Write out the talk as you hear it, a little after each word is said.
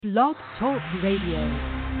Blog Talk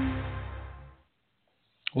Radio.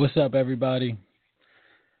 What's up, everybody?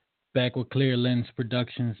 Back with Clear Lens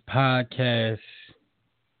Productions podcast.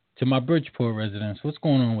 To my Bridgeport residents, what's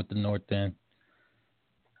going on with the North End?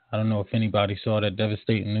 I don't know if anybody saw that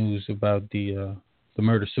devastating news about the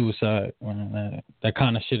murder-suicide. That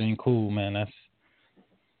kind of shit ain't cool, man.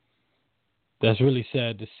 That's really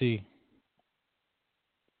sad to see.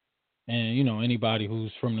 And, you know, anybody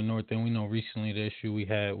who's from the North End, we know recently the issue we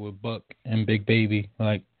had with Buck and Big Baby,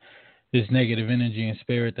 like, this negative energy and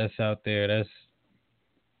spirit that's out there,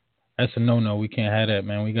 that's a no-no. We can't have that,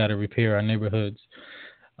 man. We got to repair our neighborhoods.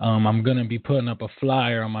 I'm going to be putting up a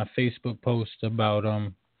flyer on my Facebook post about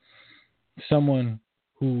someone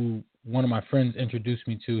who one of my friends introduced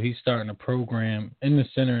me to. He's starting a program in the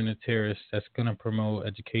center and the terrace that's going to promote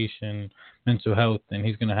education, mental health, and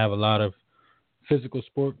he's going to have a lot of physical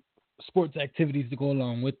sports activities to go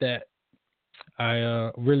along with that. I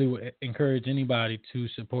really would encourage anybody to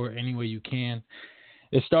support any way you can.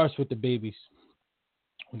 It starts with the babies.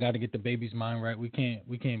 We got to get the babies' mind right. We can't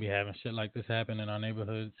be having shit like this happen in our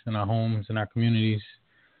neighborhoods, in our homes, in our communities.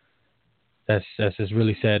 That's just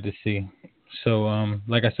really sad to see. So,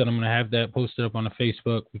 like I said, I'm gonna have that posted up on the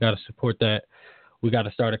Facebook. We got to support that. We got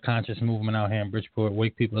to start a conscious movement out here in Bridgeport.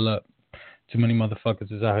 Wake people up. Too many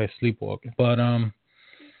motherfuckers is out here sleepwalking. But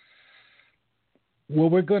what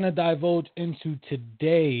we're going to divulge into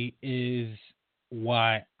today is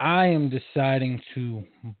why I am deciding to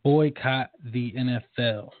boycott the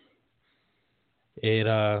NFL.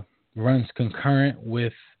 It runs concurrent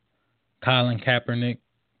with Colin Kaepernick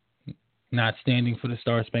not standing for the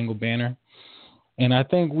Star-Spangled Banner. And I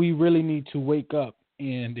think we really need to wake up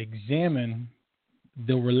and examine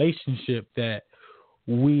the relationship that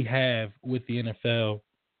we have with the NFL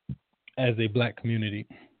as a black community.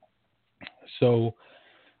 So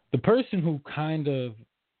the person who kind of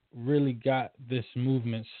really got this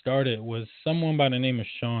movement started was someone by the name of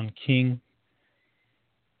Shaun King.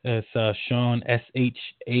 It's Shaun,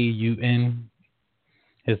 S-H-A-U-N.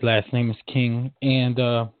 His last name is King. And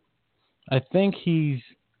I think he's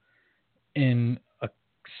in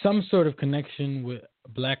some sort of connection with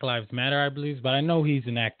Black Lives Matter, I believe. But I know he's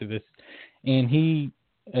an activist. And he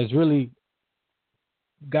has really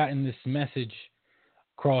gotten this message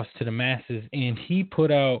across to the masses. And he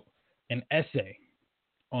put out an essay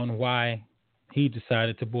on why he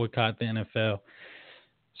decided to boycott the NFL.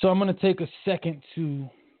 So I'm going to take a second to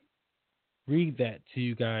read that to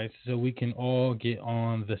you guys so we can all get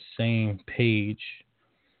on the same page.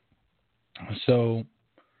 So,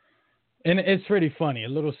 and it's pretty funny. A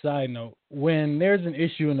little side note. When there's an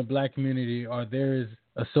issue in the black community or there is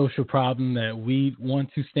a social problem that we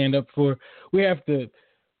want to stand up for, we have to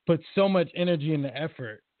put so much energy and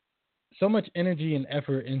effort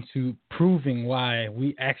into proving why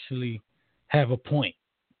we actually have a point.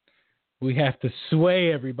 We have to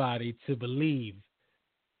sway everybody to believe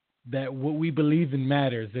that what we believe in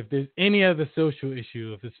matters. If there's any other social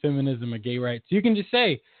issue, if it's feminism or gay rights, you can just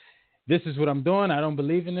say, this is what I'm doing. I don't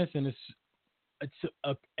believe in this. And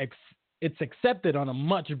it's accepted on a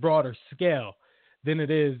much broader scale than it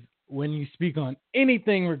is when you speak on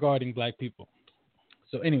anything regarding black people.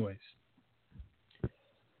 So anyways,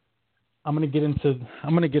 I'm gonna get into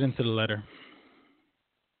the letter.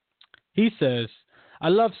 He says, I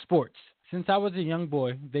love sports. Since I was a young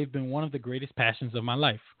boy, they've been one of the greatest passions of my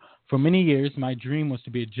life. For many years, my dream was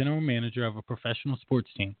to be a general manager of a professional sports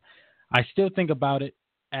team. I still think about it,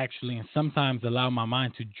 actually, and sometimes allow my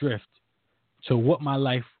mind to drift to what my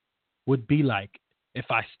life would be like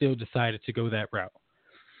if I still decided to go that route.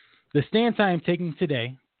 The stance I am taking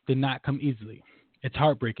today did not come easily. It's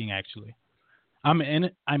heartbreaking, actually. I'm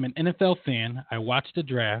an NFL fan. I watch the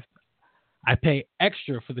draft. I pay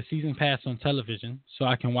extra for the season pass on television so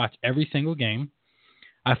I can watch every single game.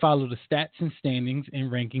 I follow the stats and standings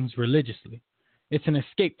and rankings religiously. It's an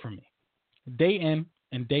escape for me, day in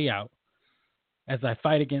and day out, as I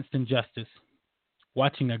fight against injustice.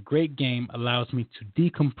 Watching a great game allows me to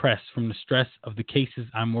decompress from the stress of the cases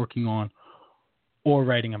I'm working on or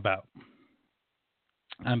writing about.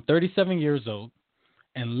 I'm 37 years old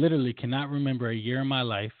and literally cannot remember a year in my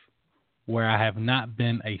life where I have not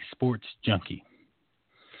been a sports junkie.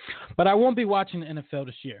 But I won't be watching the NFL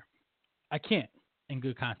this year. I can't, in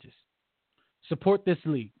good conscience. Support this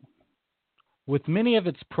league. With many of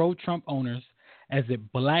its pro-Trump owners, as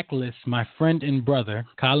it blacklists my friend and brother,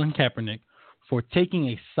 Colin Kaepernick, for taking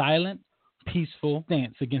a silent, peaceful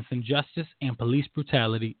stance against injustice and police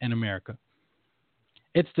brutality in America.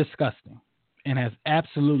 It's disgusting and has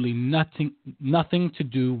absolutely nothing to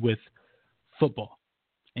do with football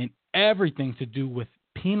and everything to do with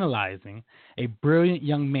penalizing a brilliant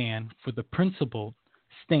young man for the principled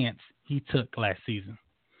stance he took last season.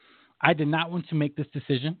 I did not want to make this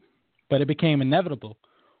decision, but it became inevitable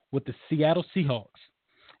with the Seattle Seahawks.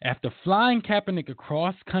 After flying Kaepernick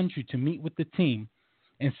across country to meet with the team,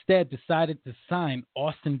 instead decided to sign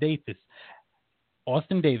Austin Davis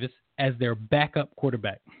as their backup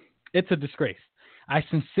quarterback. It's a disgrace. I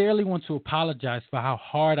sincerely want to apologize for how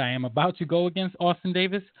hard I am about to go against Austin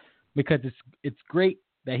Davis because it's great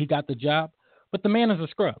that he got the job, but the man is a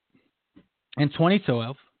scrub. In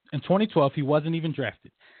 2012, he wasn't even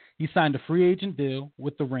drafted. He signed a free agent deal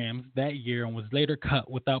with the Rams that year and was later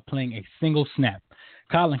cut without playing a single snap.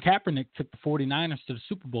 Colin Kaepernick took the 49ers to the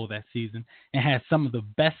Super Bowl that season and had some of the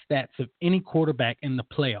best stats of any quarterback in the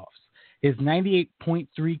playoffs. His 98.3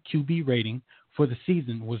 QB rating for the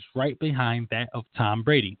season was right behind that of Tom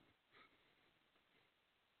Brady.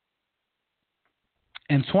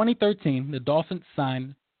 In 2013, the Dolphins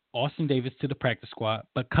signed Austin Davis to the practice squad,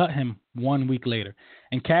 but cut him 1 week later.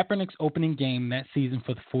 In Kaepernick's opening game that season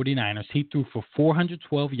for the 49ers, he threw for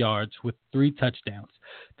 412 yards with 3 touchdowns,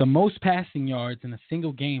 the most passing yards in a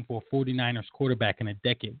single game for a 49ers quarterback in a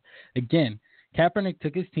decade. Again, Kaepernick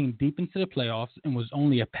took his team deep into the playoffs and was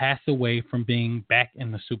only a pass away from being back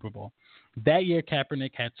in the Super Bowl. That year,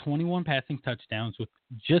 Kaepernick had 21 passing touchdowns with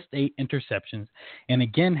just 8 interceptions, and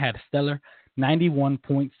again had a stellar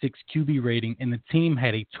 91.6 QB rating, and the team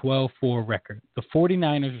had a 12-4 record. The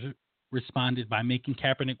 49ers responded by making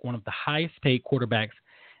Kaepernick one of the highest-paid quarterbacks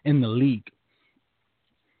in the league.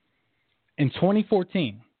 In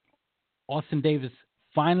 2014, Austin Davis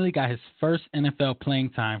finally got his first NFL playing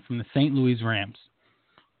time from the St. Louis Rams.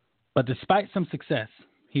 But despite some success,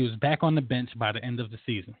 he was back on the bench by the end of the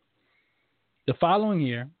season. The following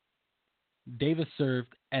year, Davis served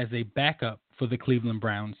as a backup for the Cleveland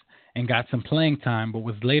Browns and got some playing time, but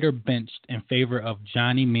was later benched in favor of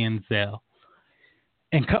Johnny Manziel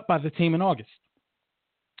and cut by the team in August.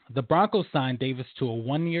 The Broncos signed Davis to a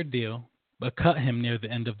 1-year deal, but cut him near the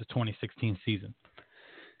end of the 2016 season.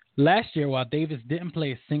 Last year, while Davis didn't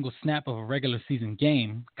play a single snap of a regular season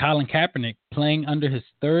game, Colin Kaepernick, playing under his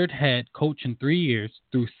third head coach in 3 years,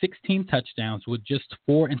 threw 16 touchdowns with just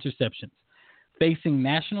 4 interceptions. Facing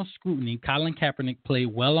national scrutiny, Colin Kaepernick played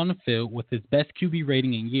well on the field with his best QB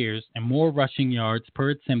rating in years and more rushing yards per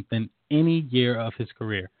attempt than any year of his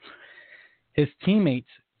career. His teammates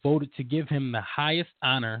voted to give him the highest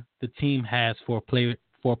honor the team has for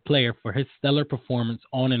a player for his stellar performance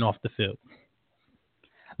on and off the field.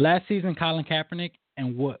 Last season, Colin Kaepernick,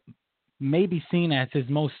 in what may be seen as his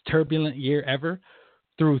most turbulent year ever,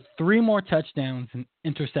 threw 3 more touchdowns and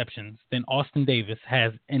interceptions than Austin Davis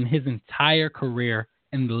has in his entire career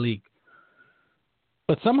in the league.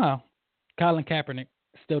 But somehow, Colin Kaepernick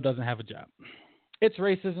still doesn't have a job. It's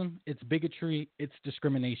racism, it's bigotry, it's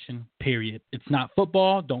discrimination, period. It's not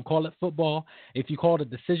football. Don't call it football. If you call the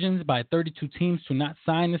decisions by 32 teams to not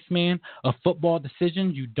sign this man a football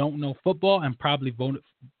decision, you don't know football and probably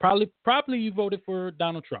you voted for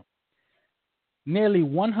Donald Trump. Nearly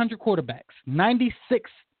 100 quarterbacks, 96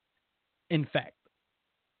 in fact,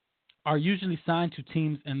 are usually signed to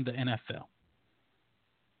teams in the NFL.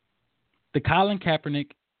 Colin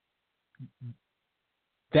Kaepernick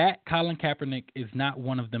is not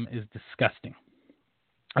one of them is disgusting.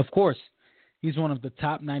 Of course, he's one of the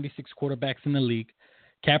top 96 quarterbacks in the league.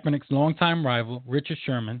 Kaepernick's longtime rival, Richard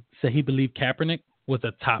Sherman, said he believed Kaepernick was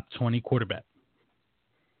a top 20 quarterback.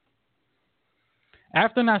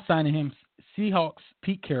 After not signing him, Seahawks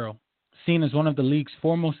Pete Carroll, seen as one of the league's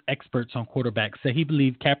foremost experts on quarterbacks, said he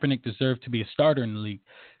believed Kaepernick deserved to be a starter in the league.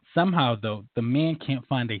 Somehow, though, the man can't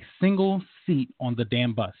find a single seat on the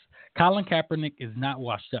damn bus. Colin Kaepernick is not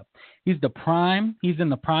washed up. He's in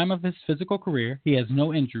the prime of his physical career. He has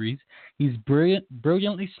no injuries. He's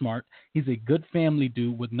brilliantly smart. He's a good family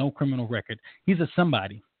dude with no criminal record. He's a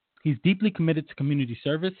somebody. He's deeply committed to community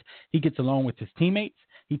service. He gets along with his teammates.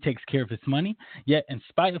 He takes care of his money. Yet, in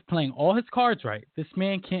spite of playing all his cards right, this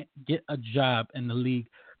man can't get a job in the league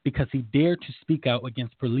because he dared to speak out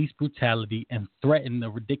against police brutality and threaten the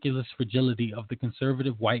ridiculous fragility of the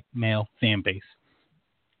conservative white male fan base.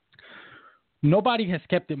 Nobody has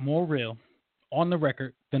kept it more real on the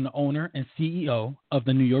record than the owner and CEO of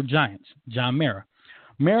the New York Giants, John Mara.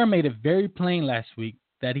 Mara made it very plain last week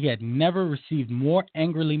that he had never received more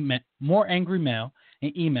angry mail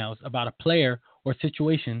and emails about a player or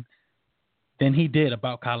situation than he did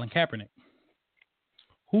about Colin Kaepernick,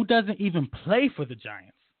 who doesn't even play for the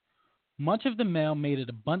Giants. Much of the mail made it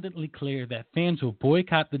abundantly clear that fans will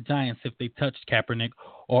boycott the Giants if they touched Kaepernick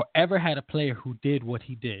or ever had a player who did what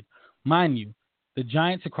he did. Mind you, The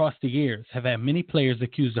Giants across the years have had many players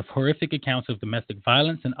accused of horrific accounts of domestic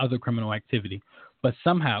violence and other criminal activity, but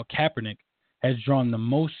somehow Kaepernick has drawn the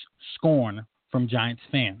most scorn from Giants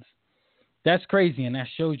fans. That's crazy, and that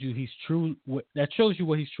shows you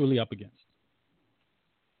what he's truly up against.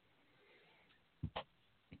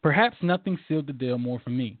 Perhaps nothing sealed the deal more for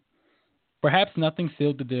me.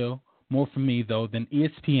 Though, than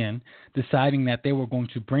ESPN deciding that they were going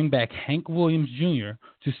to bring back Hank Williams Jr.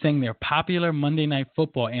 to sing their popular Monday Night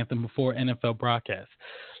Football anthem before NFL broadcasts.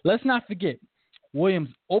 Let's not forget, Williams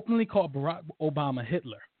openly called Barack Obama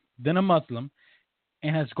Hitler, then a Muslim,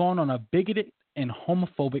 and has gone on a bigoted and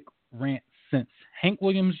homophobic rant since. Hank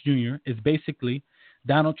Williams Jr. is basically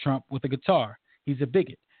Donald Trump with a guitar. He's a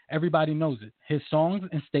bigot. Everybody knows it. His songs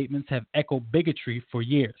and statements have echoed bigotry for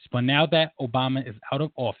years, but now that Obama is out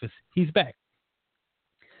of office, he's back.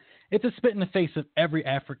 It's a spit in the face of every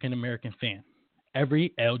African-American fan,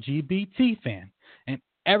 every LGBT fan, and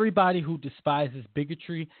everybody who despises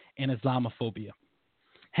bigotry and Islamophobia.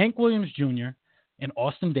 Hank Williams Jr. and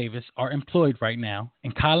Austin Davis are employed right now,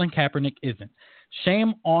 and Colin Kaepernick isn't.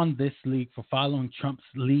 Shame on this league for following Trump's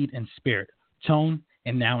lead in spirit, tone,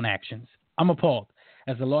 and now in actions. I'm appalled.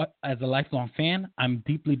 As a lifelong fan, I'm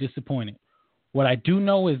deeply disappointed. What I do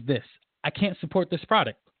know is this: I can't support this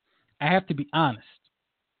product. I have to be honest.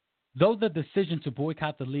 Though the decision to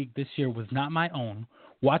boycott the league this year was not my own,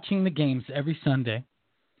 watching the games every Sunday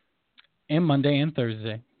and Monday and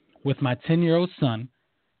Thursday with my 10-year-old son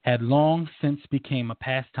had long since became a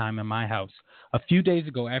pastime in my house. A few days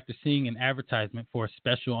ago, after seeing an advertisement for a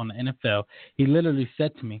special on the NFL, he literally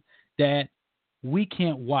said to me, "Dad, we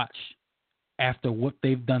can't watch after what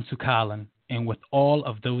they've done to Colin and with all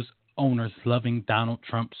of those owners loving Donald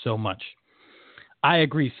Trump so much." I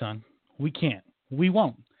agree, son. We can't. We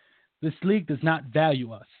won't. This league does not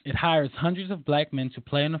value us. It hires hundreds of black men to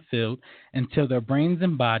play on the field until their brains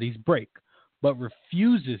and bodies break, but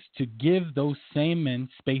refuses to give those same men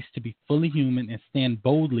space to be fully human and stand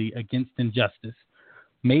boldly against injustice.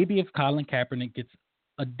 Maybe if Colin Kaepernick gets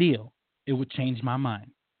a deal, it would change my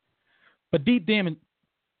mind. But deep damage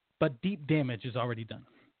is already done.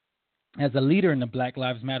 As a leader in the Black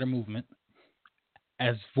Lives Matter movement,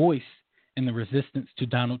 as voice in the resistance to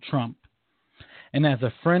Donald Trump, and as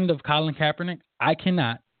a friend of Colin Kaepernick, I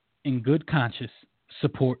cannot, in good conscience,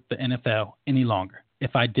 support the NFL any longer.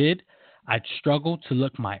 If I did, I'd struggle to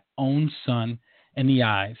look my own son in the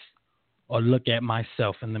eyes or look at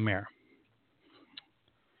myself in the mirror.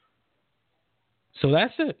 So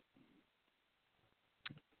that's it.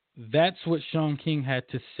 That's what Shaun King had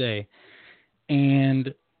to say.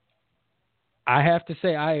 And I have to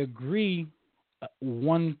say, I agree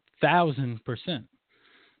 1,000%.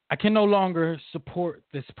 I can no longer support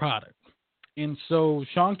this product. And so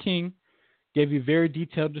Shaun King gave you a very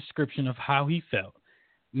detailed description of how he felt.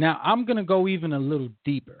 Now, I'm going to go even a little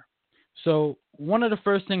deeper. So one of the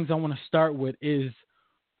first things I want to start with is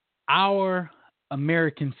our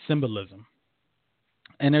American symbolism.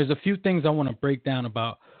 And there's a few things I want to break down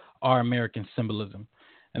about our American symbolism.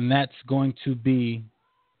 And that's going to be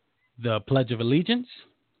the Pledge of Allegiance,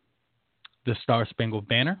 the Star-Spangled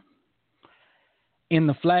Banner, and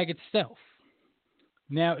the flag itself.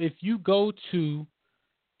 Now, if you go to,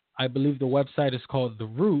 I believe the website is called The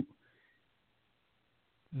Root,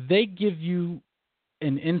 they give you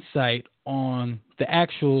an insight on the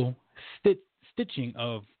actual stitching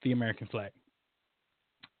of the American flag.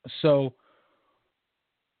 So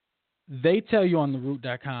they tell you on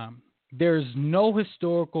theroot.com there's no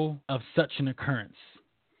historical of such an occurrence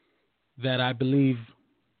that I believe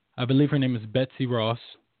her name is Betsy Ross,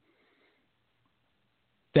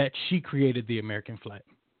 that she created the American flag.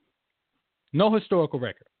 No historical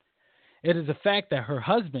record. It is a fact that her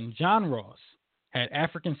husband, John Ross, had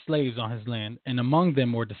African slaves on his land, and among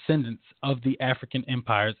them were descendants of the African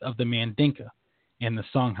empires of the Mandinka and the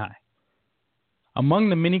Songhai. Among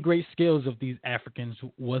the many great skills of these Africans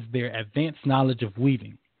was their advanced knowledge of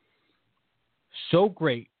weaving. So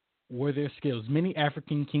great were their skills, many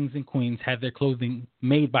African kings and queens had their clothing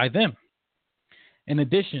made by them. In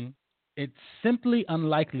addition, it's simply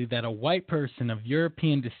unlikely that a white person of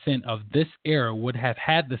European descent of this era would have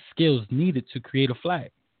had the skills needed to create a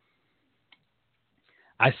flag.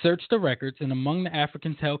 I searched the records, and among the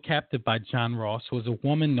Africans held captive by John Ross was a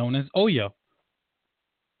woman known as Oyo,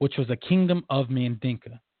 which was a kingdom of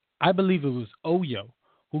Mandinka. I believe it was Oyo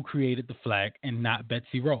who created the flag and not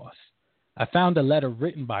Betsy Ross. I found a letter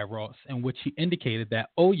written by Ross in which he indicated that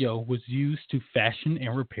Oyo was used to fashion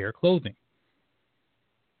and repair clothing.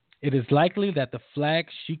 It is likely that the flag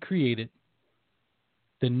she created,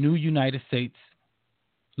 the new United States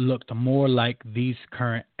looked more like these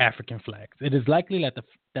current African flags. It is likely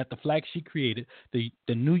that the flag she created, the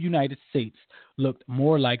new United States, looked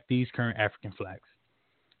more like these current African flags.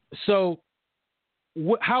 So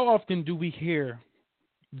how often do we hear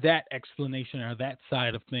that explanation or that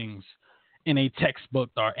side of things in a textbook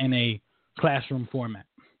or in a classroom format?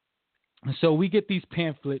 And so we get these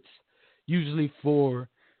pamphlets usually for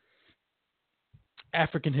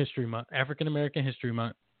African History Month, African American History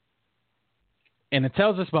Month, and it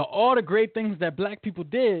tells us about all the great things that black people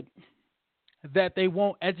did that they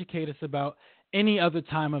won't educate us about any other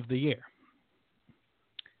time of the year.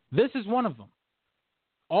 This is one of them.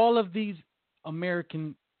 All of these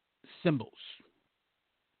American symbols,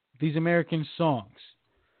 these American songs.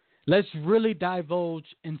 Let's really divulge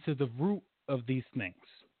into the root of these things.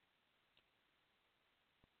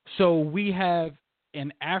 So we have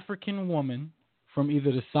an African woman from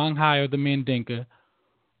either the Songhai or the Mandinka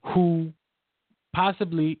who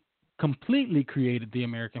possibly completely created the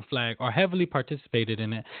American flag or heavily participated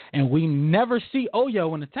in it. And we never see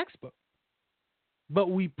Oyo in the textbook.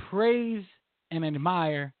 But we praise and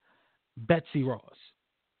admire Betsy Ross.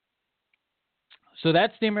 So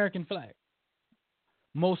that's the American flag,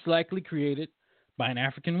 most likely created by an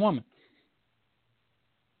African woman.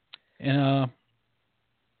 And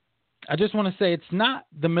I just want to say it's not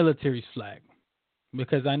the military's flag,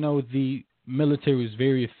 because I know the military was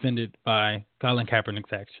very offended by Colin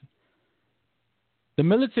Kaepernick's action. The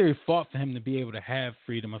military fought for him to be able to have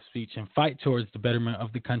freedom of speech and fight towards the betterment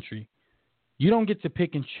of the country. You don't get to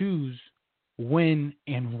pick and choose when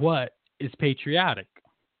and what is patriotic.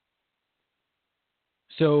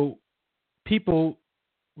 So people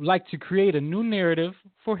like to create a new narrative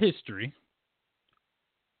for history.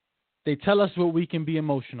 They tell us what we can be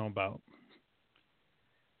emotional about.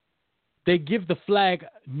 They give the flag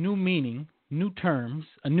new meaning, new terms,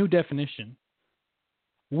 a new definition.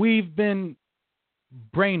 We've been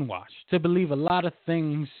brainwashed to believe a lot of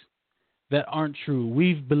things that aren't true.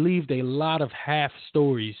 We've believed a lot of half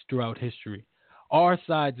stories throughout history. Our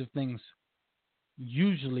sides of things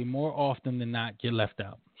usually more often than not get left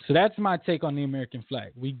out. So that's my take on the American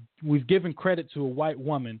flag. We've given credit to a white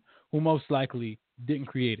woman who most likely didn't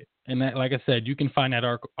create it. And that, like I said, you can find that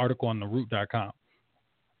article on theroot.com.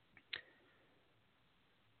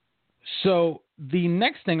 So the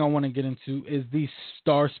next thing I want to get into is the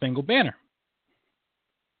Star Spangled Banner.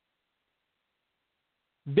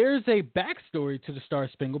 There's a backstory to the Star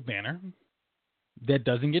Spangled Banner that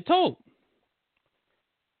doesn't get told.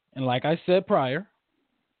 And like I said prior,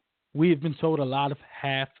 we have been told a lot of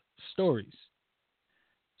half stories.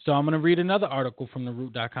 So I'm going to read another article from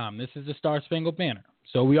theroot.com. This is the Star Spangled Banner.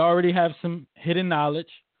 So we already have some hidden knowledge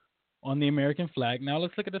on the American flag. Now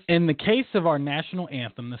let's look at this. In the case of our national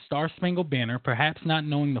anthem, the Star Spangled Banner, perhaps not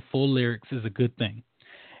knowing the full lyrics is a good thing.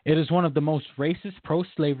 It is one of the most racist,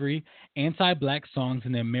 pro-slavery, anti-black songs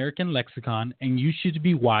in the American lexicon, and you should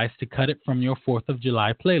be wise to cut it from your 4th of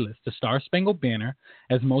July playlist. The Star Spangled Banner,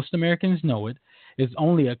 as most Americans know it, is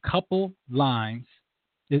only a couple lines.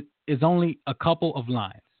 It is only a couple of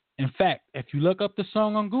lines. In fact, if you look up the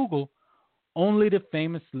song on Google, only the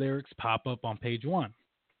famous lyrics pop up on page 1.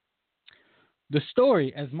 The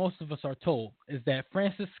story, as most of us are told, is that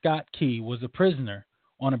Francis Scott Key was a prisoner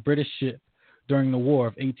on a British ship during the War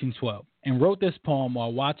of 1812 and wrote this poem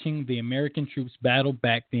while watching the American troops battle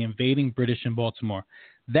back the invading British in Baltimore.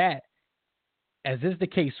 That, as is the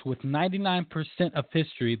case with 99% of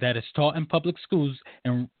history that is taught in public schools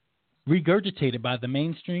and regurgitated by the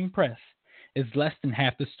mainstream press, is less than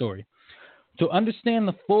half the story. To understand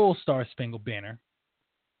the full Star Spangled Banner,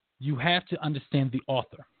 you have to understand the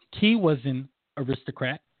author. Key was an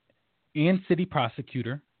aristocrat and city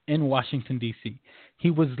prosecutor in Washington, D.C.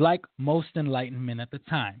 He was like most enlightened men at the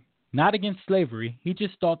time. Not against slavery, he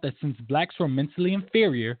just thought that since blacks were mentally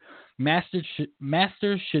inferior, masters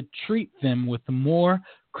should treat them with more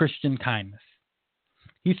Christian kindness.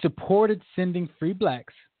 He supported sending free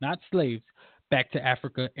blacks, not slaves, back to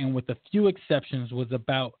Africa, and with a few exceptions was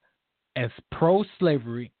about as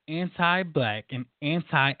pro-slavery, anti-black, and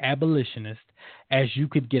anti-abolitionist as you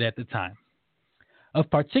could get at the time. Of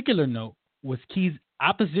particular note was Key's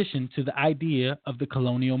opposition to the idea of the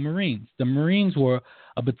colonial Marines. The Marines were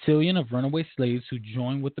a battalion of runaway slaves who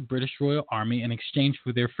joined with the British Royal Army in exchange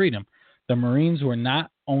for their freedom. The Marines were not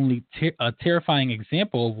only a terrifying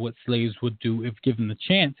example of what slaves would do if given the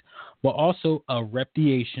chance, but also a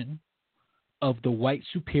repudiation of the white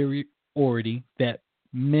superiority that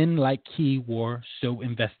men like Key were so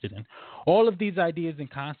invested in. All of these ideas and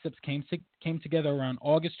concepts came together around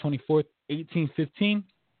August 24th, 1815,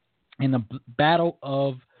 in the Battle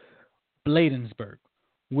of Bladensburg,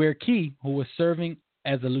 where Key, who was serving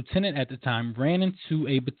as a lieutenant at the time, ran into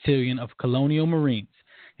a battalion of colonial Marines.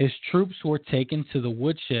 His troops were taken to the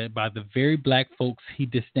woodshed by the very black folks he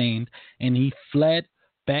disdained, and he fled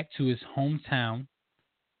back to his hometown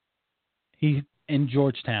in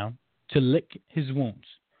Georgetown to lick his wounds.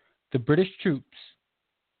 The British troops,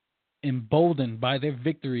 emboldened by their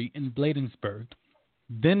victory in Bladensburg,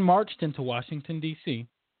 then marched into Washington, D.C.,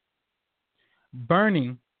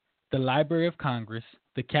 burning the Library of Congress,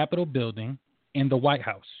 the Capitol building, and the White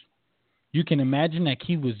House. You can imagine that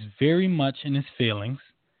he was very much in his feelings,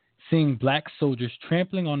 seeing black soldiers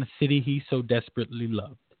trampling on the city he so desperately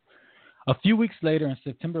loved. A few weeks later, in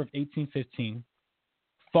September of 1815,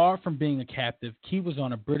 far from being a captive, Key was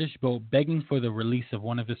on a British boat begging for the release of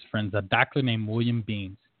one of his friends, a doctor named William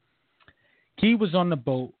Beans. Key was on the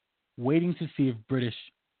boat waiting to see if the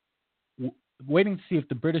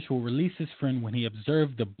British will release his friend when he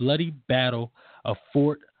observed the bloody battle of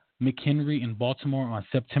Fort McHenry in Baltimore on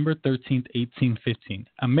September 13, 1815.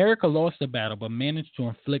 America lost the battle but managed to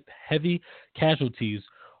inflict heavy casualties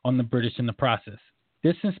on the British in the process.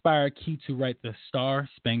 This inspired Key to write the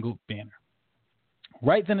Star-Spangled Banner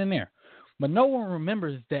right then and there. But no one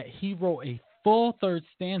remembers that he wrote a full third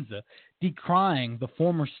stanza decrying the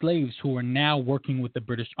former slaves who are now working with the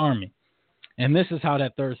British Army. And this is how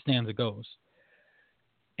that third stanza goes.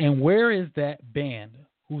 And where is that band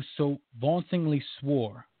who so vauntingly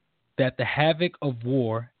swore that the havoc of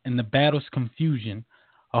war and the battle's confusion,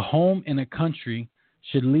 a home and a country,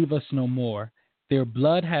 should leave us no more? Their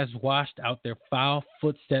blood has washed out their foul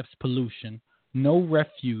footsteps' pollution. No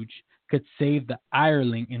refuge could save the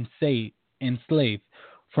hireling enslaved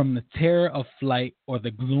from the terror of flight or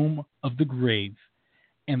the gloom of the grave.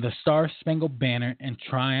 And the Star-Spangled Banner in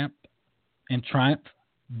triumph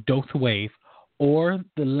doth wave o'er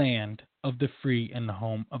the land of the free and the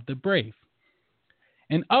home of the brave.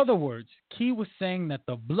 In other words, Key was saying that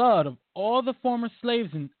the blood of all the former slaves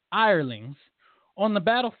and hirelings on the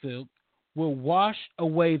battlefield will wash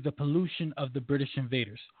away the pollution of the British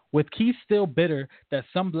invaders. With Key still bitter that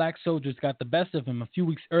some black soldiers got the best of him a few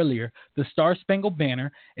weeks earlier, the Star-Spangled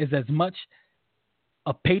Banner is as much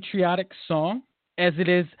a patriotic song as it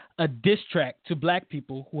is a diss track to black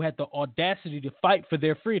people who had the audacity to fight for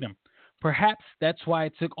their freedom. Perhaps that's why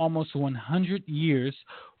it took almost 100 years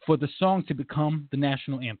for the song to become the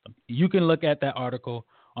national anthem. You can look at that article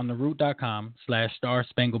on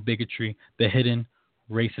theroot.com/Star-Spangled Bigotry, the hidden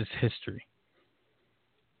racist history.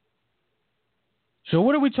 So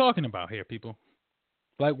what are we talking about here, people?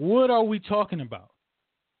 Like, what are we talking about?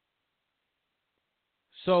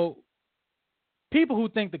 So people who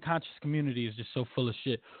think the conscious community is just so full of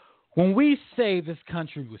shit, when we say this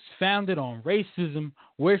country was founded on racism,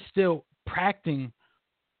 we're still practicing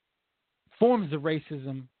forms of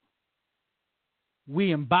racism.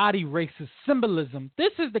 We embody racist symbolism.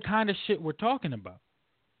 This is the kind of shit we're talking about.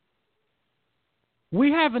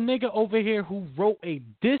 We have a nigga over here who wrote a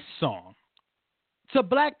diss song to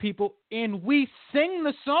black people, and we sing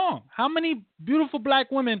the song. How many beautiful black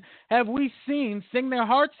women have we seen sing their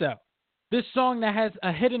hearts out? This song that has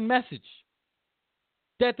a hidden message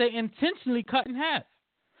that they intentionally cut in half.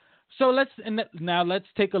 So let's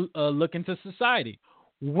take a look into society.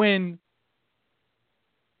 When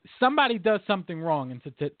somebody does something wrong in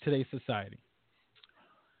today's society,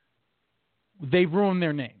 they ruin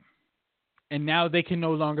their name, and now they can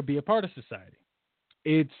no longer be a part of society.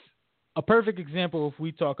 It's a perfect example if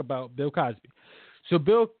we talk about Bill Cosby. So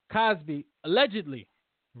Bill Cosby allegedly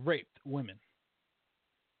raped women,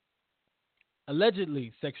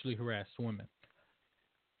 allegedly sexually harassed women.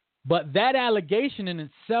 But that allegation in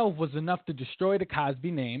itself was enough to destroy the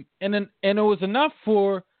Cosby name, and it was enough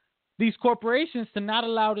for these corporations to not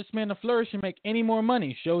allow this man to flourish and make any more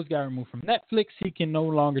money. Shows got removed from Netflix. He can no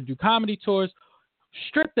longer do comedy tours.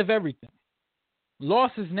 Stripped of everything.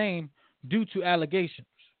 Lost his name due to allegations.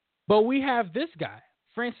 But we have this guy,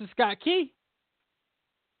 Francis Scott Key,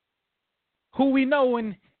 who we know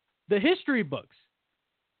in the history books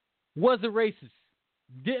was a racist,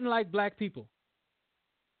 didn't like black people,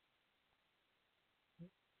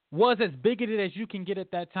 was as bigoted as you can get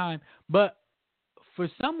at that time. But for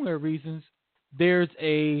some weird reasons, there's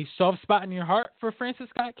a soft spot in your heart for Francis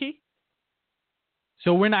Scott Key.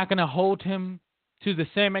 So we're not going to hold him to the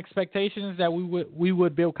same expectations that we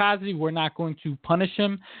would Bill Cosby. We're not going to punish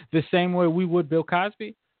him the same way we would Bill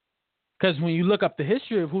Cosby. Because when you look up the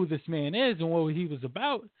history of who this man is and what he was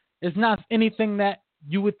about, it's not anything that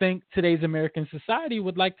you would think today's American society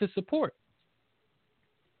would like to support.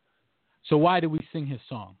 So why do we sing his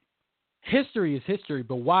song? History is history,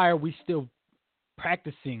 but why are we still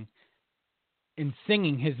practicing and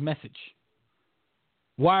singing his message?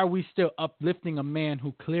 Why are we still uplifting a man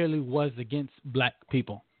who clearly was against black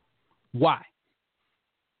people? Why?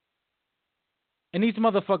 And these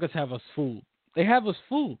motherfuckers have us fooled. They have us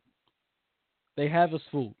fooled. They have us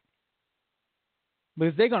fooled.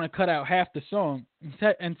 Because they're going to cut out half the song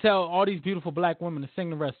and tell all these beautiful black women to sing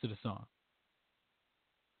the rest of the song.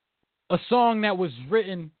 A song that was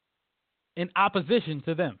written in opposition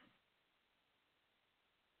to them.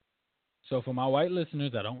 So for my white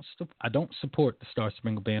listeners, I don't support the Star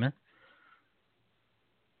Spangled Banner.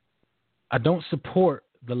 I don't support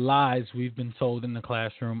the lies we've been told in the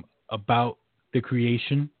classroom about the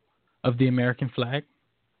creation of the American flag.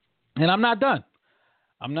 And I'm not done.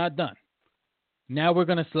 I'm not done. Now we're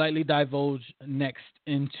going to slightly divulge next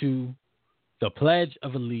into the Pledge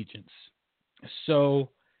of Allegiance. So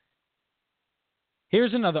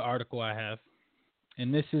here's another article I have,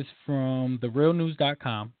 and this is from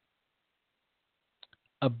therealnews.com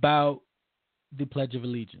about the Pledge of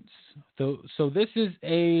Allegiance. So this is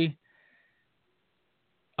a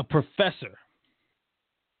professor.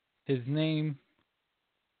 His name,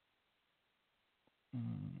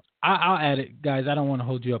 I'll add it, guys. I don't want to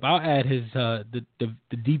hold you up. I'll add his the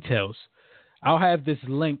details. I'll have this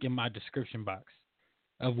link in my description box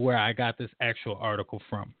of where I got this actual article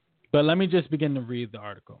from. But let me just begin to read the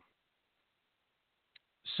article.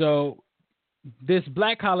 So this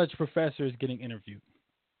black college professor is getting interviewed.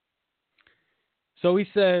 So he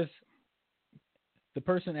says, the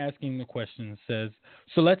person asking the question says,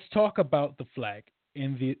 so let's talk about the flag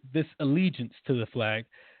and this allegiance to the flag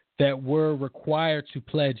that we're required to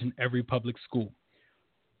pledge in every public school.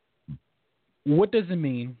 What does it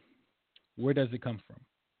mean? Where does it come from?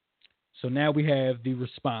 So now we have the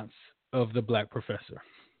response of the black professor.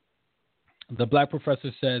 The black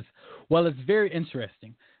professor says, well, it's very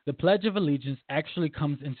interesting. The Pledge of Allegiance actually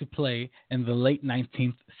comes into play in the late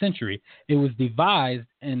 19th century. It was devised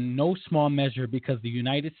in no small measure because the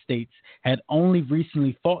United States had only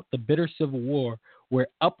recently fought the bitter Civil War, where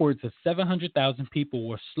upwards of 700,000 people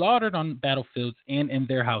were slaughtered on battlefields and in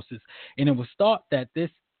their houses. And it was thought that this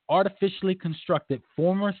artificially constructed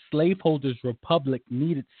former slaveholders' republic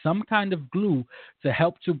needed some kind of glue to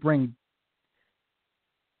help to bring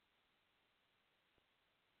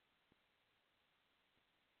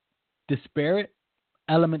disparate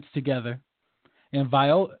elements together. And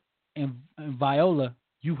Viola,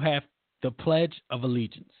 you have the Pledge of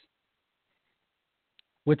Allegiance,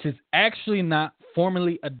 which is actually not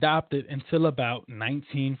formally adopted until about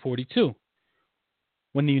 1942,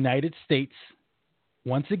 when the United States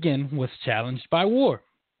once again was challenged by war,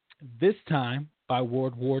 this time by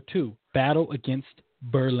World War II, battle against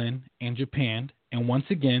Berlin and Japan, and once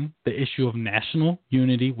again the issue of national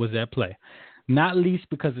unity was at play, not least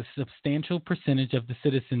because a substantial percentage of the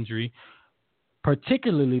citizenry,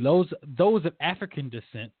 particularly those of African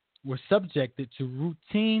descent, were subjected to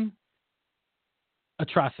routine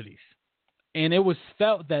atrocities. And it was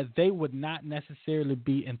felt that they would not necessarily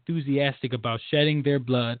be enthusiastic about shedding their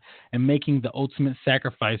blood and making the ultimate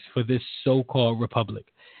sacrifice for this so-called republic.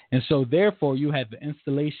 And so, therefore, you had the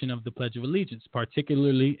installation of the Pledge of Allegiance,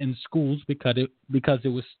 particularly in schools, because it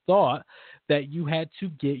was thought that you had to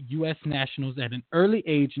get U.S. nationals at an early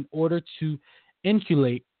age in order to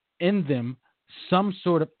inculcate in them some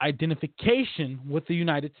sort of identification with the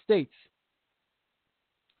United States.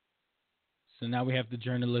 So now we have the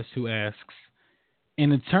journalist who asks,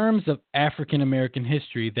 in the terms of African American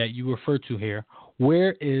history that you refer to here,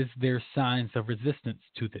 where is there signs of resistance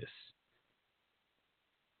to this?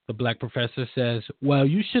 The black professor says, well,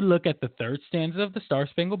 you should look at the third stanza of the Star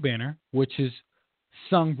Spangled Banner, which is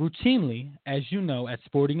sung routinely, as you know, at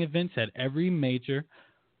sporting events at every major,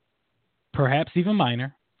 perhaps even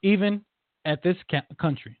minor, even at this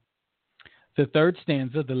country. The third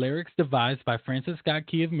stanza, the lyrics devised by Francis Scott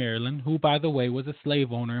Key of Maryland, who, by the way, was a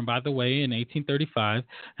slave owner, and by the way, in 1835,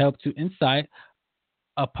 helped to incite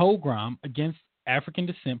a pogrom against African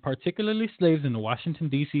descent, particularly slaves in the Washington,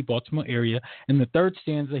 D.C., Baltimore area. In the third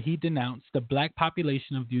stanza, he denounced the black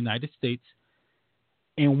population of the United States,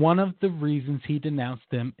 and one of the reasons he denounced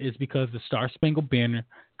them is because the Star Spangled Banner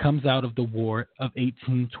comes out of the War of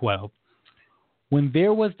 1812. When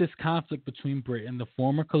there was this conflict between Britain, the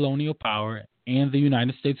former colonial power, and the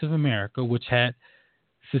United States of America, which had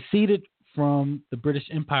seceded from the British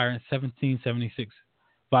Empire in 1776,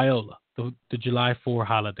 Viola, the July 4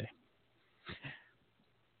 holiday.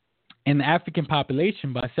 And the African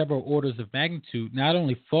population, by several orders of magnitude, not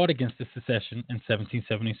only fought against the secession in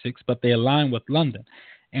 1776, but they aligned with London.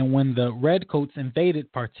 And when the Redcoats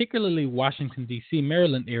invaded, particularly Washington, D.C.,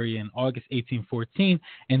 Maryland area in August 1814,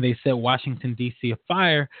 and they set Washington, D.C.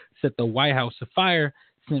 afire, set the White House afire,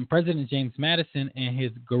 sent President James Madison and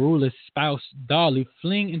his garrulous spouse Dolly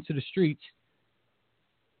fleeing into the streets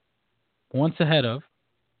once ahead of,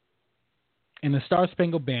 and the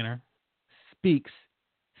Star-Spangled Banner speaks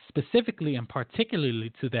specifically and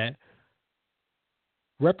particularly to that,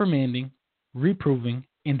 reprimanding, reproving,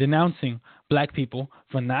 and denouncing black people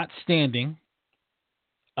for not standing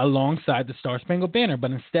alongside the Star-Spangled Banner,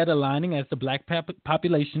 but instead aligning as the black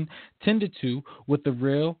population tended to with the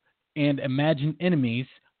real and imagined enemies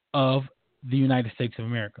of the United States of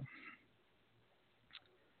America.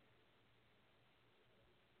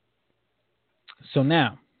 So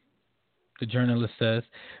now, the journalist says,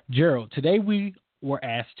 Gerald, today we were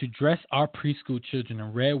asked to dress our preschool children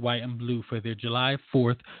in red, white, and blue for their July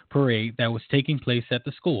 4th parade that was taking place at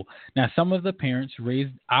the school. Now, some of the parents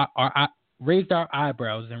raised our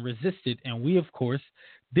eyebrows and resisted, and we, of course,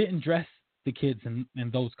 didn't dress the kids in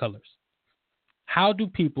those colors. How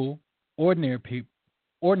do ordinary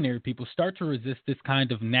people, start to resist this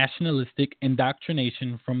kind of nationalistic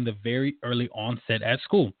indoctrination from the very early onset at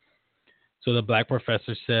school? So the black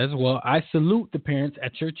professor says, well, I salute the parents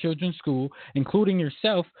at your children's school, including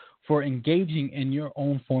yourself, for engaging in your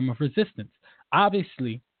own form of resistance.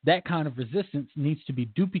 Obviously, that kind of resistance needs to be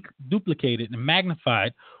duplicated and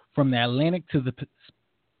magnified from the Atlantic to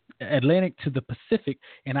the Pacific,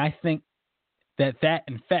 and I think that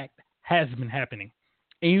in fact has been happening.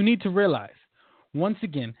 And you need to realize, once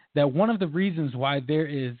again, that one of the reasons why there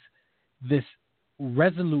is this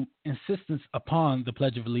resolute insistence upon the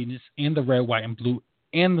Pledge of Allegiance and the red, white, and blue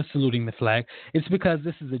and the saluting the flag is because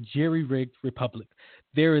this is a jerry-rigged republic.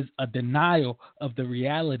 There is a denial of the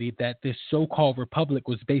reality that this so-called republic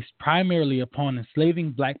was based primarily upon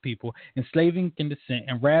enslaving black people, enslaving in descent,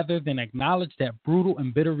 and rather than acknowledge that brutal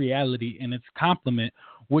and bitter reality in its complement,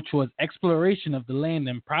 which was exploration of the land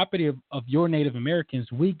and property of your Native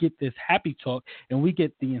Americans, we get this happy talk and we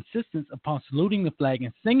get the insistence upon saluting the flag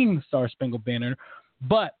and singing the Star-Spangled Banner,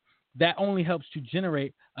 but that only helps to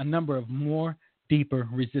generate a number of more deeper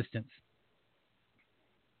resistance.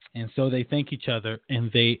 And so they thank each other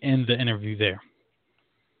and they end the interview there.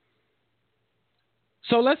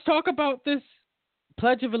 So let's talk about this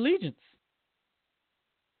Pledge of Allegiance.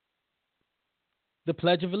 The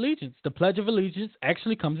Pledge of Allegiance. The Pledge of Allegiance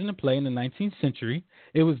actually comes into play in the 19th century.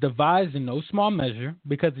 It was devised in no small measure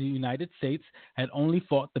because the United States had only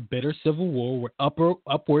fought the bitter Civil War where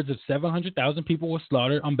upwards of 700,000 people were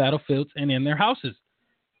slaughtered on battlefields and in their houses.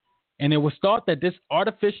 And it was thought that this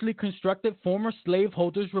artificially constructed former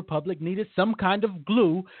slaveholders' republic needed some kind of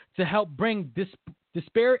glue to help bring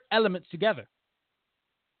disparate elements together.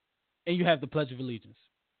 And you have the Pledge of Allegiance.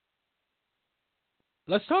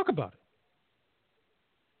 Let's talk about it.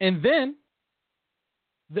 And then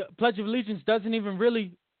the Pledge of Allegiance doesn't even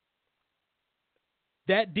really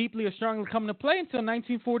that deeply or strongly come into play until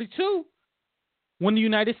 1942, when the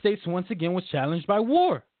United States once again was challenged by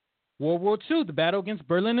war. World War II, the battle against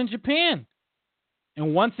Berlin and Japan.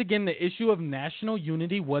 And once again, the issue of national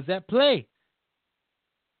unity was at play.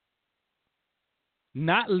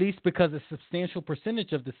 Not least because a substantial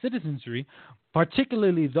percentage of the citizenry,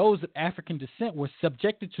 particularly those of African descent, were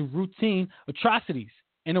subjected to routine atrocities.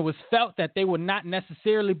 And it was felt that they would not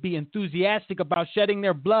necessarily be enthusiastic about shedding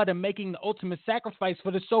their blood and making the ultimate sacrifice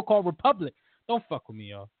for the so-called republic. Don't fuck with me,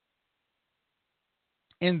 y'all.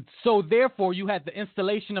 And so, therefore, you had the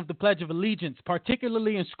installation of the Pledge of Allegiance,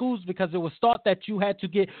 particularly in schools, because it was thought that you had to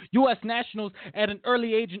get U.S. nationals at an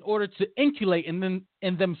early age in order to inculcate in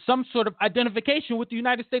them some sort of identification with the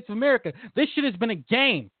United States of America. This shit has been a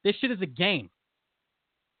game. This shit is a game.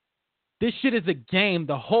 This shit is a game.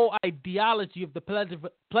 The whole ideology of the Pledge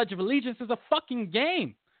of Allegiance is a fucking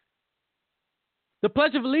game. The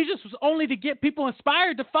Pledge of Allegiance was only to get people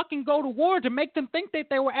inspired to fucking go to war, to make them think that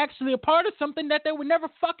they were actually a part of something that they were never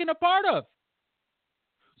fucking a part of.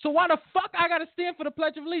 So why the fuck I gotta stand for the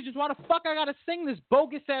Pledge of Allegiance? Why the fuck I gotta sing this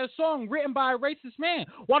bogus-ass song written by a racist man?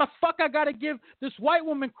 Why the fuck I gotta give this white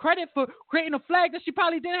woman credit for creating a flag that she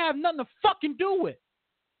probably didn't have nothing to fucking do with?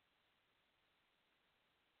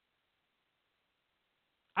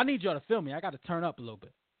 I need y'all to feel me. I gotta turn up a little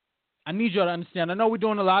bit. I need y'all to understand. I know we're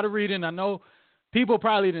doing a lot of reading. I know people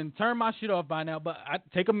probably didn't turn my shit off by now, but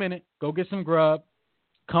take a minute, go get some grub,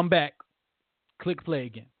 come back, click play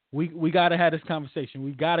again. We got to have this conversation.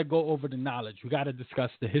 We got to go over the knowledge. We got to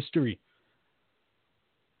discuss the history.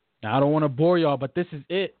 Now, I don't want to bore y'all, but this is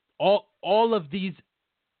it. All of these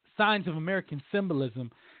signs of American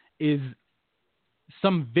symbolism is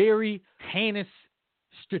some very heinous,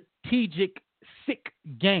 strategic, sick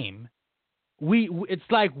game. It's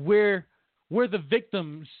like we're the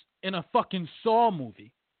victims in a fucking Saw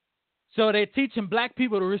movie. So they're teaching black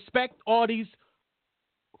people to respect all these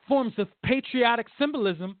forms of patriotic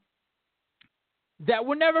symbolism that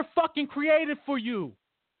were never fucking created for you.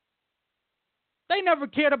 They never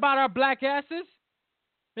cared about our black asses.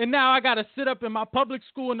 And now I got to sit up in my public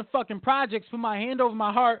school in the fucking projects, put my hand over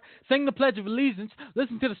my heart, sing the Pledge of Allegiance,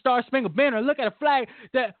 listen to the Star Spangled Banner, look at a flag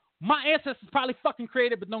that my ancestors probably fucking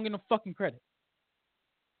created but don't get no fucking credit.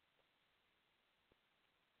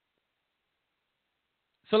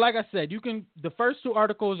 So like I said, the first two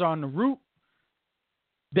articles are on the root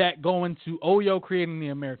that go into Oyo creating the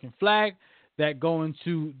American flag, that go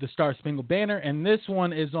into the Star Spangled Banner, and this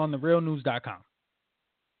one is on therealnews.com,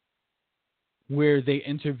 where they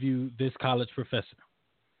interview this college professor.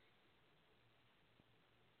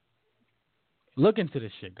 Look into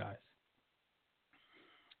this shit, guys.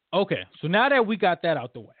 Okay, so now that we got that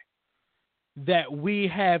out the way, that we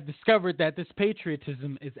have discovered that this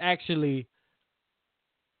patriotism is actually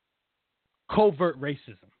covert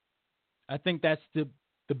racism. I think that's the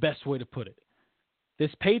best way to put it. This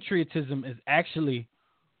patriotism is actually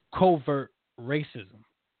covert racism.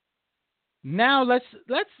 Now let's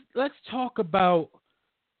talk about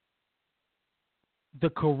the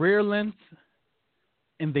career length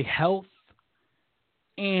and the health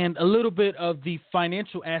and a little bit of the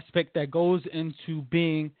financial aspect that goes into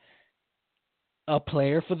being a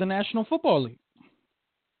player for the National Football League.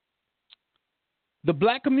 The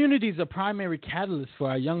black community is a primary catalyst for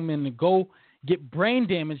our young men to go get brain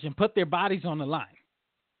damage and put their bodies on the line.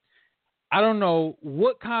 I don't know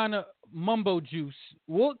what kind of mumbo juice,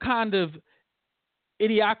 what kind of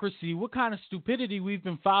idiocracy, what kind of stupidity we've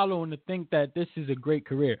been following to think that this is a great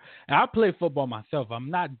career. And I play football myself.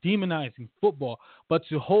 I'm not demonizing football, but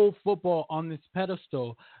to hold football on this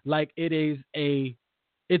pedestal like it is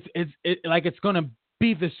like it's going to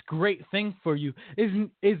be this great thing for you is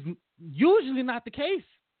usually not the case.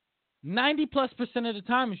 90+% of the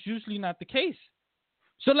time, it's usually not the case.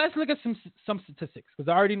 So let's look at some statistics, because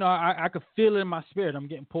I already know I could feel it in my spirit. I'm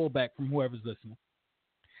getting pulled back from whoever's listening.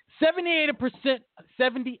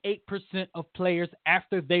 78% of players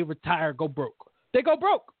after they retire go broke. They go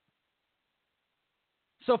broke.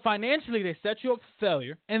 So financially, they set you up for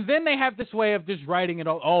failure, and then they have this way of just writing it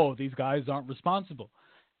all. Oh, these guys aren't responsible.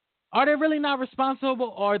 Are they really not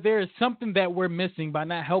responsible, or there is something that we're missing by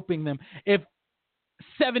not helping them if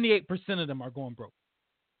 78% of them are going broke?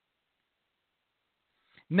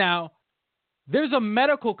 Now, there's a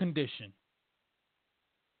medical condition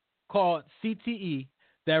called CTE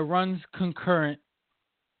that runs concurrent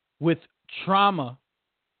with trauma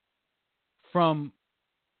from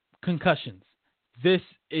concussions. This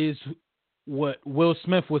is what Will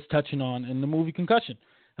Smith was touching on in the movie Concussion.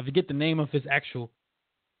 I forget the name of his actual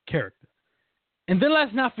character. And then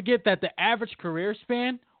let's not forget that the average career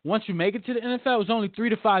span, once you make it to the NFL, is only 3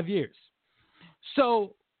 to 5 years.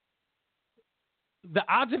 So the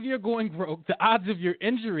odds of your going broke, the odds of your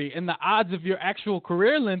injury, and the odds of your actual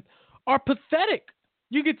career length are pathetic.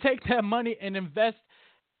 You can take that money and invest.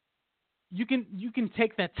 You can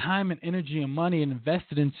take that time and energy and money and invest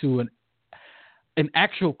it into an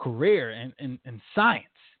actual career and science.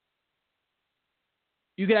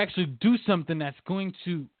 You can actually do something that's going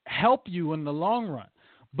to help you in the long run.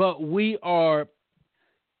 But we are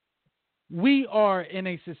in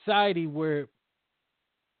a society where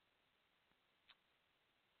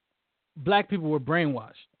black people were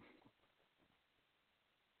brainwashed.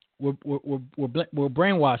 We're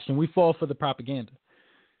brainwashed, and we fall for the propaganda.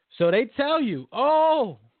 So they tell you,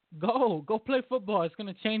 "Oh, go play football. It's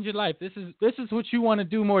going to change your life. This is what you want to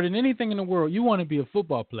do more than anything in the world. You want to be a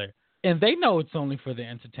football player." And they know it's only for their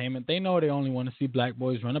entertainment. They know they only want to see black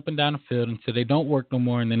boys run up and down the field until they don't work no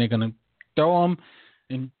more, and then they're going to throw them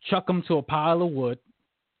and chuck them to a pile of wood.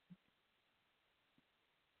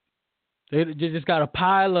 They just got a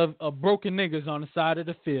pile of broken niggas on the side of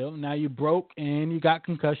the field. Now you broke and you got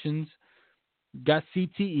concussions, got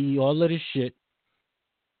CTE, all of this shit.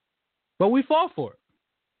 But we fall for it.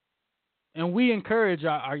 And we encourage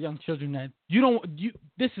our young children that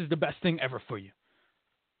this is the best thing ever for you.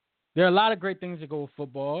 There are a lot of great things that go with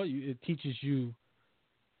football. It teaches you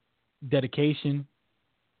dedication,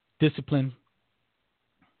 discipline.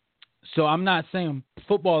 So I'm not saying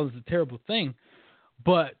football is a terrible thing,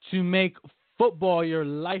 but to make football your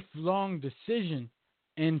lifelong decision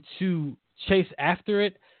and to chase after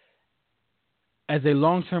it as a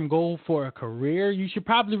long-term goal for a career, you should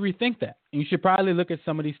probably rethink that. You should probably look at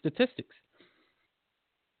some of these statistics.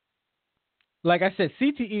 Like I said,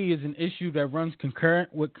 CTE is an issue that runs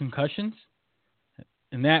concurrent with concussions.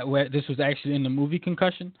 And this was actually in the movie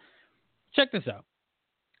Concussion. Check this out.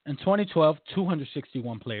 In 2012,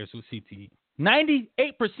 261 players with CTE. 98%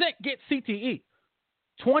 get CTE.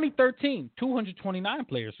 2013, 229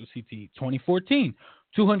 players with CTE. 2014,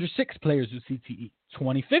 206 players with CTE.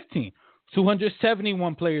 2015,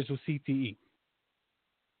 271 players with CTE.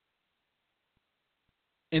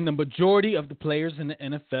 And the majority of the players in the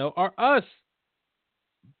NFL are us.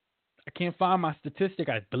 I can't find my statistic.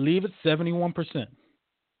 I believe it's 71%.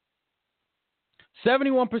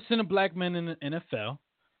 71% of black men in the NFL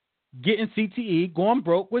getting CTE, going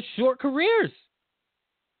broke with short careers,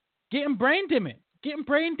 getting brain damage.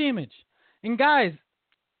 And guys,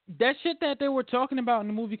 that shit that they were talking about in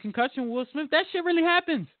the movie Concussion, Will Smith, that shit really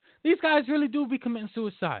happens. These guys really do be committing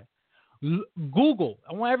suicide. Google.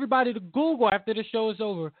 I want everybody to Google after the show is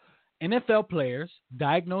over. NFL players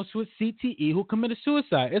diagnosed with CTE who committed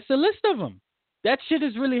suicide. It's a list of them. That shit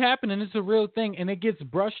is really happening. It's a real thing, and it gets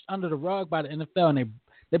brushed under the rug by the NFL, and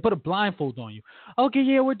they put a blindfold on you. Okay,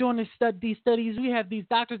 yeah, we're doing these studies. We have these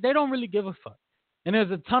doctors. They don't really give a fuck. And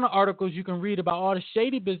there's a ton of articles you can read about all the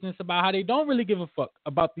shady business about how they don't really give a fuck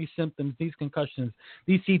about these symptoms, these concussions,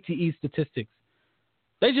 these CTE statistics.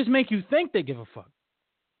 They just make you think they give a fuck.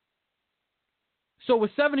 So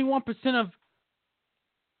with 71% of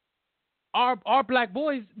our black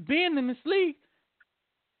boys being in this league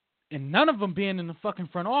and none of them being in the fucking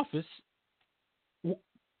front office,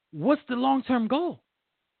 what's the long-term goal?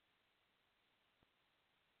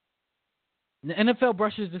 The NFL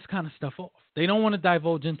brushes this kind of stuff off. They don't want to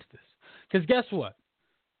divulge into this. Because guess what?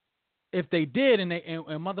 If they did and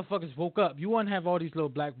motherfuckers woke up, you wouldn't have all these little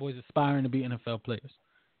black boys aspiring to be NFL players.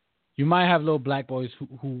 You might have little black boys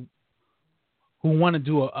who want to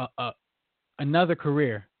do another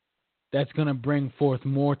career that's going to bring forth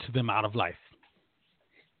more to them out of life.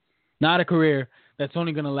 Not a career that's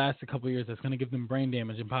only going to last a couple of years, that's going to give them brain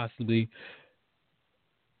damage and possibly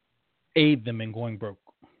aid them in going broke.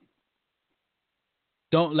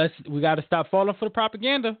 We got to stop falling for the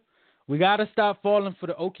propaganda. We got to stop falling for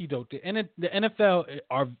the okie doke. The NFL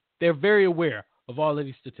they're very aware of all of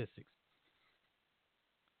these statistics.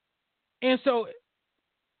 And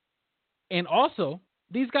also,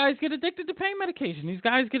 these guys get addicted to pain medication. These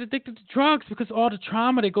guys get addicted to drugs because all the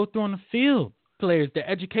trauma they go through on the field. Players, their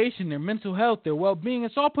education, their mental health, their well-being,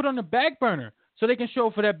 it's all put on the back burner so they can show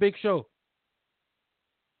up for that big show.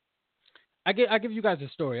 I give you guys a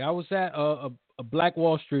story. I was at a Black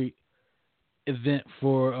Wall Street event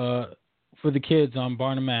for the kids on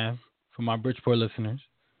Barnum Ave for my Bridgeport listeners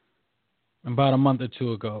about a month or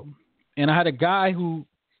two ago. And I had a guy who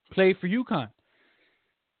played for UConn.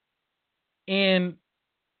 And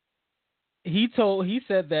he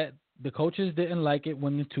said that the coaches didn't like it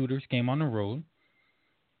when the tutors came on the road.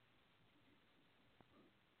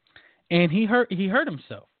 And he hurt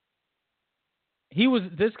himself.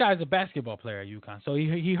 This guy's a basketball player at UConn, so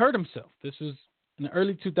he hurt himself. This was in the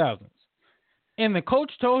early 2000s. And the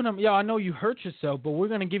coach told him, I know you hurt yourself, but we're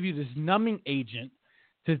going to give you this numbing agent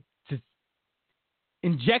to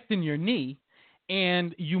inject in your knee,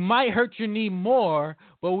 and you might hurt your knee more,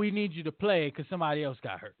 but we need you to play because somebody else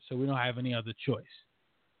got hurt, so we don't have any other choice.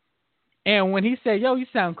 And when he said, you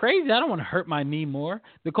sound crazy, I don't want to hurt my knee more,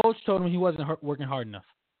 the coach told him he wasn't working hard enough.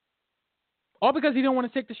 All because he didn't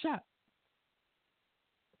want to take the shot.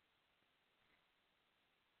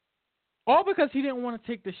 All because he didn't want to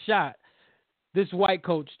take the shot, this white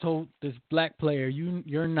coach told this black player,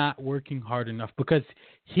 you're not working hard enough, because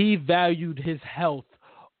he valued his health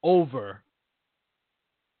over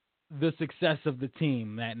the success of the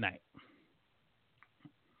team that night.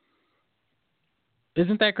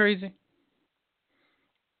 Isn't that crazy?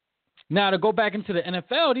 Now, to go back into the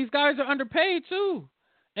NFL, these guys are underpaid too.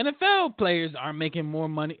 NFL players aren't making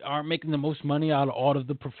the most money out of all of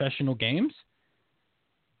the professional games.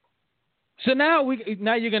 So now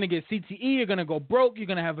you're going to get CTE, you're going to go broke, you're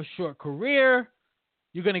going to have a short career,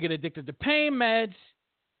 you're going to get addicted to pain meds,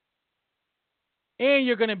 and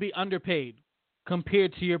you're going to be underpaid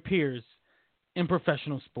compared to your peers in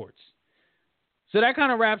professional sports. So that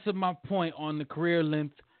kind of wraps up my point on the career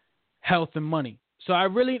length, health, and money. So I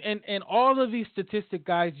really, and all of these statistics,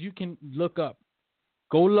 guys, you can look up.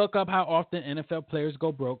 Go look up how often NFL players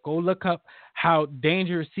go broke. Go look up how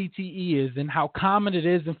dangerous CTE is and how common it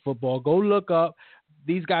is in football. Go look up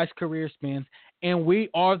these guys' career spans. And we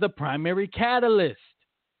are the primary catalyst.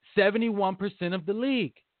 71% of the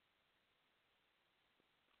league.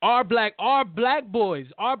 Our black boys,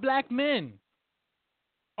 our black men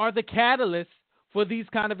are the catalyst for these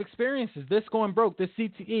kind of experiences. This going broke, this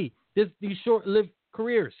CTE, these short-lived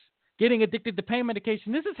careers, getting addicted to pain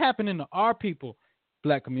medication. This is happening to our people.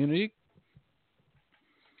 Black community,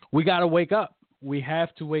 we got to wake up. We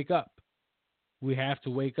have to wake up. We have to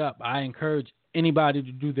wake up. I encourage anybody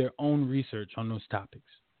to do their own research on those topics.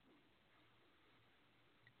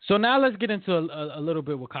 So now let's get into a little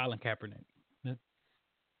bit with Colin Kaepernick.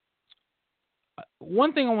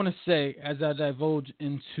 One thing I want to say as I divulge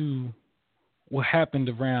into what happened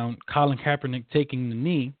around Colin Kaepernick taking the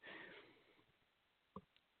knee.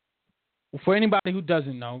 For anybody who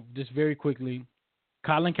doesn't know, just very quickly,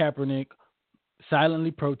 Colin Kaepernick silently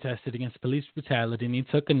protested against police brutality, and he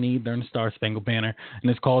took a knee during the Star Spangled Banner, and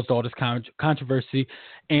it's caused all this controversy.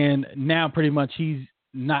 And now pretty much he's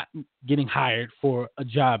not getting hired for a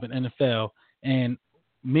job in NFL, and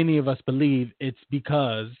many of us believe it's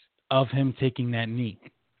because of him taking that knee.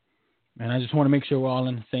 And I just want to make sure we're all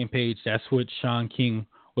on the same page. That's what Sean King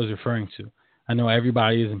was referring to. I know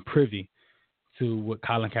everybody isn't privy to what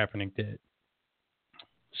Colin Kaepernick did.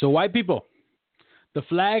 So white people, the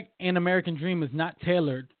flag and American dream is not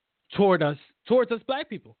tailored towards us black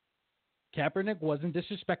people. Kaepernick wasn't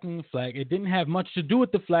disrespecting the flag. It didn't have much to do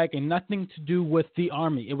with the flag and nothing to do with the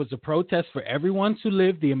army. It was a protest for everyone to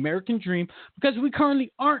live the American dream because we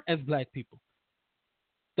currently aren't as black people.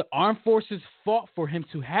 The armed forces fought for him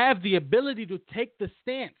to have the ability to take the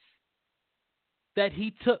stance that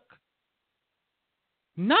he took.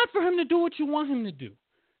 Not for him to do what you want him to do.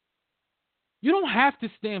 You don't have to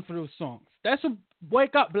stand for those songs. That's a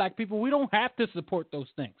wake up, black people. We don't have to support those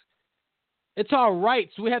things. It's our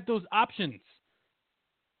rights. We have those options.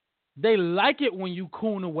 They like it when you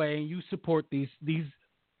coon away and you support these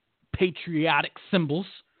patriotic symbols,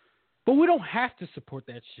 but we don't have to support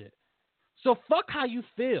that shit. So fuck how you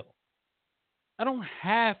feel. I don't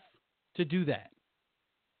have to do that.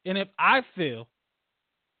 And if I feel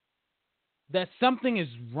that something is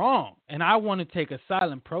wrong and I want to take a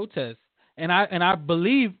silent protest, and I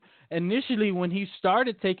believe initially when he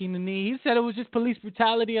started taking the knee, he said it was just police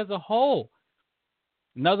brutality as a whole.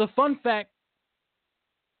 Another fun fact,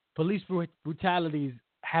 police brutality is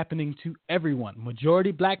happening to everyone.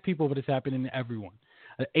 Majority black people, but it's happening to everyone.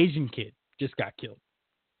 An Asian kid just got killed.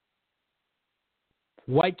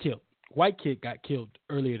 White kid got killed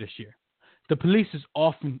earlier this year. The police is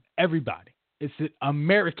often everybody. It's an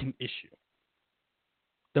American issue.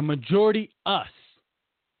 The majority us.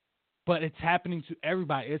 But it's happening to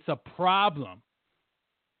everybody. It's a problem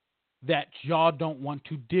that y'all don't want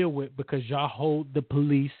to deal with because y'all hold the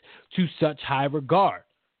police to such high regard.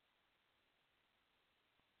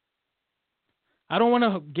 I don't want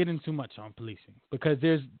to get into much on policing because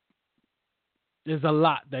there's a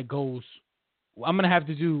lot that goes. I'm gonna have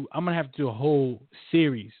to do a whole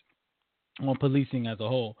series on policing as a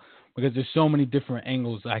whole because there's so many different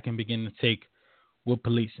angles I can begin to take with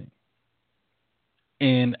policing.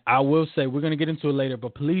 And I will say, we're going to get into it later,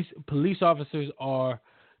 but police officers are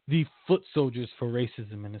the foot soldiers for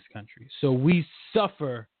racism in this country. So we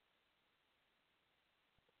suffer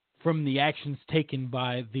from the actions taken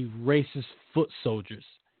by the racist foot soldiers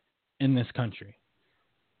in this country.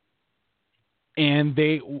 And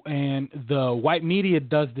the white media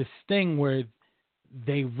does this thing where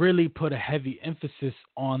they really put a heavy emphasis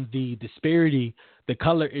on the disparity, the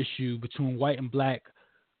color issue between white and black,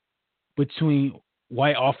 between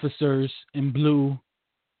white officers in blue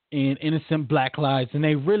and innocent black lives, and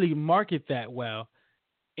they really market that well.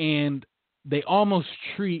 And they almost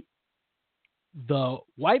treat the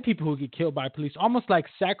white people who get killed by police almost like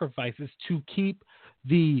sacrifices to keep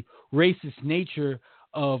the racist nature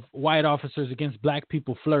of white officers against black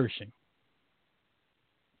people flourishing.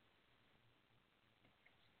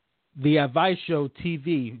 The Advice Show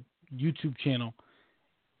TV YouTube channel,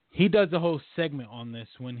 he does a whole segment on this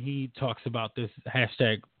when he talks about this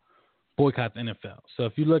hashtag boycott the NFL. So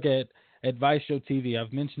if you look at Advice Show TV,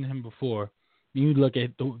 I've mentioned him before. You look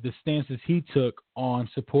at the stances he took on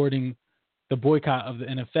supporting the boycott of the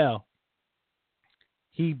NFL.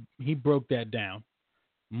 He broke that down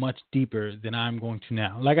much deeper than I'm going to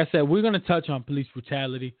now. Like I said, we're going to touch on police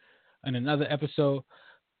brutality in another episode,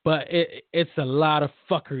 but it's a lot of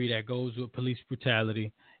fuckery that goes with police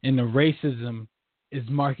brutality, and the racism is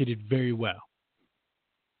marketed very well.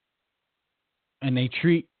 And they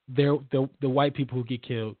treat the white people who get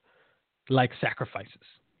killed like sacrifices.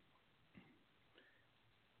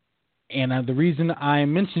 And the reason I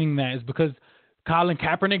am mentioning that is because Colin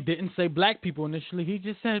Kaepernick didn't say black people initially. He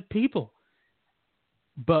just said people.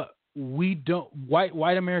 But we don't.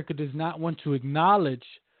 White America does not want to acknowledge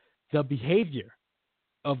the behavior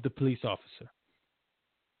of the police officer.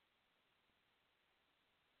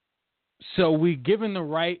 So we give him the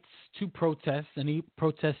rights to protest, and he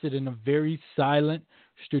protested in a very silent,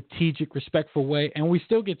 strategic, respectful way, and we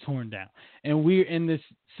still get torn down. And we're in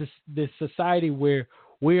this society where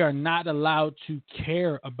we are not allowed to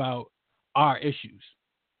care about our issues.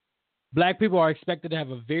 Black people are expected to have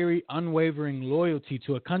a very unwavering loyalty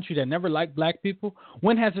to a country that never liked black people.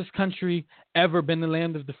 When has this country ever been the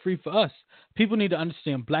land of the free for us? People need to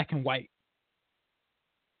understand black and white.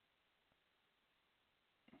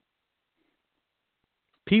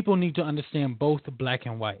 People need to understand both black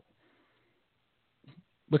and white.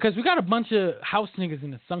 Because we got a bunch of house niggas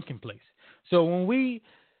in the sunken place. So when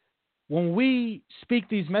we speak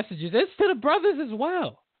these messages, it's to the brothers as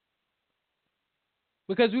well.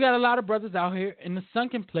 Because we got a lot of brothers out here in the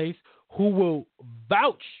sunken place who will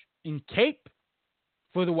vouch and cape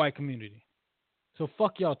for the white community. So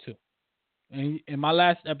fuck y'all too. And in my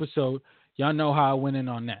last episode, y'all know how I went in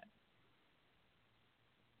on that.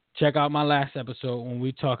 Check out my last episode when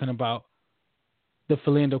we're talking about the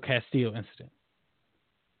Philando Castile incident.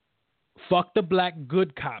 Fuck the black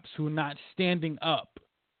good cops who are not standing up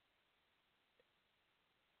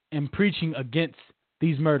and preaching against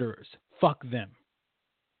these murderers. Fuck them.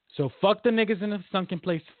 So fuck the niggas in the sunken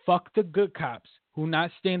place. Fuck the good cops who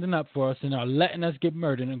not standing up for us and are letting us get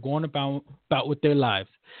murdered and going about with their lives.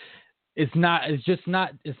 It's not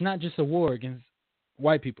just a war against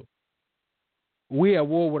white people. We are at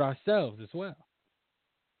war with ourselves as well.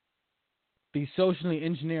 These socially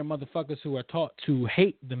engineered motherfuckers who are taught to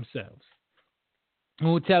hate themselves. Who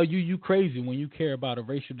will tell you crazy when you care about a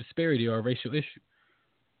racial disparity or a racial issue.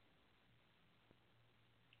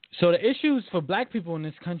 So the issues for black people in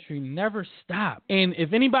this country never stop. And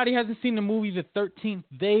if anybody hasn't seen the movie The 13th,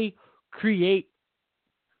 they create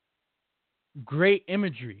great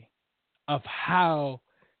imagery of how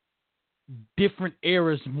different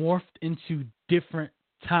eras morphed into different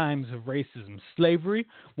times of racism. Slavery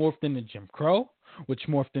morphed into Jim Crow, which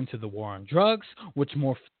morphed into the war on drugs, which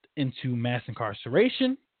morphed into mass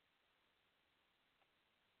incarceration,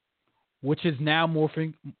 which is now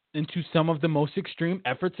morphing into some of the most extreme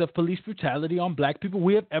efforts of police brutality on black people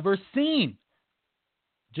we have ever seen.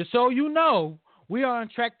 Just so you know, we are on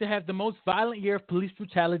track to have the most violent year of police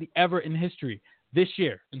brutality ever in history this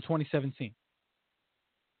year, in 2017.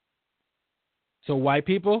 So white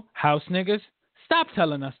people, house niggas, stop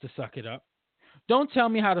telling us to suck it up. Don't tell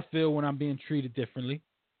me how to feel when I'm being treated differently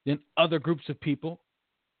than other groups of people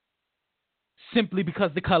simply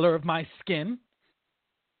because the color of my skin.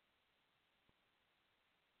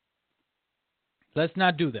 Let's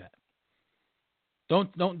not do that.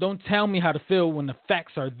 Don't tell me how to feel when the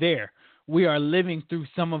facts are there. We are living through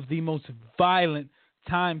some of the most violent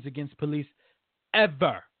times against police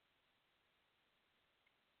ever.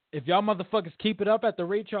 If y'all motherfuckers keep it up at the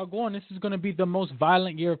rate y'all going, this is going to be the most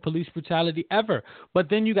violent year of police brutality ever. But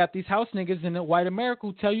then you got these house niggas in white America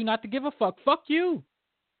who tell you not to give a fuck. Fuck you.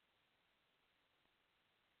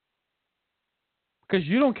 Because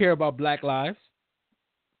you don't care about black lives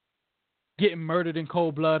getting murdered in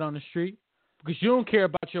cold blood on the street. Because you don't care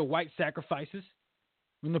about your white sacrifices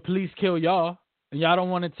when the police kill y'all. And y'all don't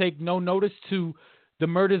want to take no notice to the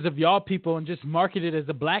murders of y'all people and just market it as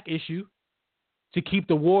a black issue to keep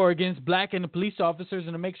the war against black and the police officers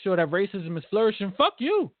and to make sure that racism is flourishing. Fuck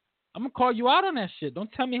you. I'm going to call you out on that shit.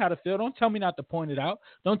 Don't tell me how to feel. Don't tell me not to point it out.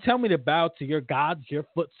 Don't tell me to bow to your gods, your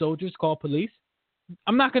foot soldiers called police.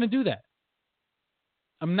 I'm not going to do that.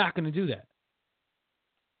 I'm not going to do that.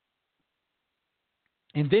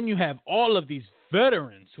 And then you have all of these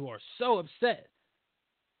veterans who are so upset.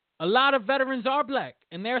 A lot of veterans are black,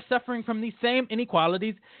 and they're suffering from these same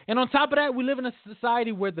inequalities. And on top of that, we live in a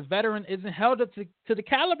society where the veteran isn't held up to the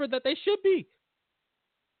caliber that they should be.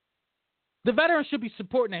 The veteran should be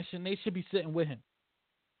supporting that shit, and they should be sitting with him.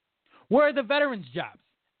 Where are the veterans' jobs?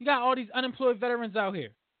 You got all these unemployed veterans out here.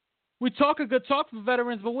 We talk a good talk for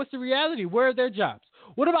veterans, but what's the reality? Where are their jobs?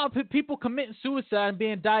 What about people committing suicide and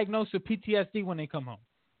being diagnosed with PTSD when they come home?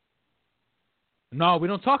 No, we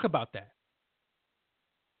don't talk about that.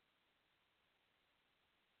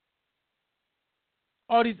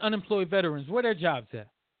 All these unemployed veterans, where are their jobs at?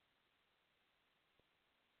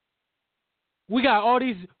 We got all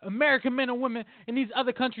these American men and women in these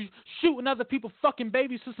other countries shooting other people fucking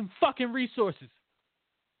babies for some fucking resources.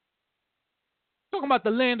 Talking about the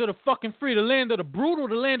land of the fucking free, the land of the brutal,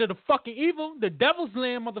 the land of the fucking evil, the devil's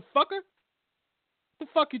land, motherfucker. What the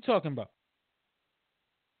fuck you talking about?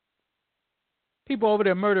 People over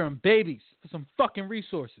there murdering babies for some fucking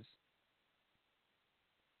resources.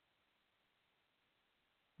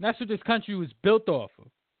 And that's what this country was built off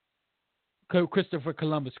of. Christopher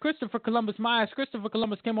Columbus. Christopher Columbus, my ass. Christopher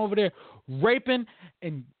Columbus came over there raping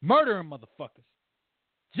and murdering motherfuckers.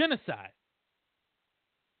 Genocide.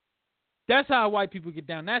 That's how white people get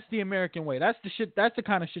down. That's the American way. That's the shit. That's the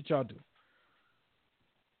kind of shit y'all do.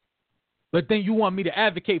 But then you want me to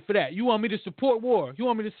advocate for that. You want me to support war. You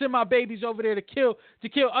want me to send my babies over there to kill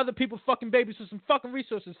other people's fucking babies for some fucking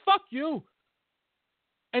resources. Fuck you.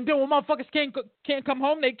 And then when motherfuckers can't come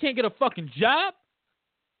home, they can't get a fucking job.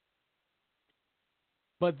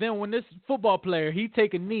 But then when this football player, he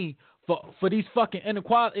take a knee for these fucking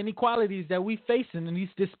inequalities that we facing and these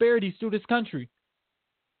disparities through this country,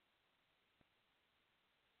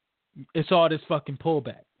 it's all this fucking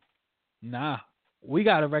pullback. Nah, we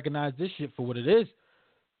got to recognize this shit for what it is.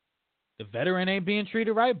 The veteran ain't being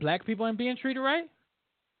treated right. Black people ain't being treated right.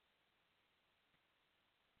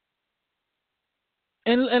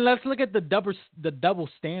 And let's look at the double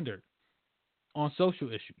standard on social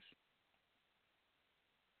issues.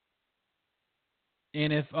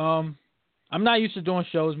 And if I'm not used to doing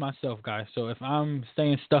shows myself, guys. So if I'm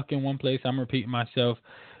staying stuck in one place, I'm repeating myself.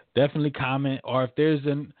 Definitely comment, or if there's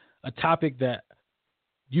a topic that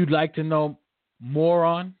you'd like to know more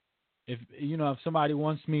on, if somebody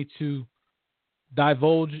wants me to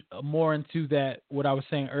divulge more into that, what I was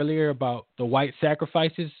saying earlier about the white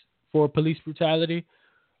sacrifices for police brutality,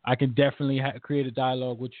 I can definitely create a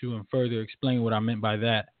dialogue with you and further explain what I meant by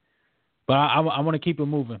that. But I want to keep it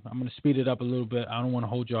moving. I'm going to speed it up a little bit. I don't want to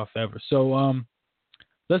hold you off forever. So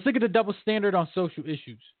let's look at the double standard on social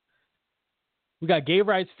issues. We got gay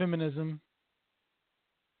rights, feminism,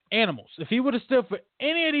 animals. If he would have stood for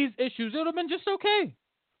any of these issues, it would have been just okay.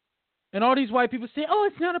 And all these white people say, oh,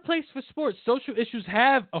 it's not a place for sports. Social issues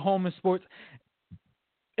have a home in sports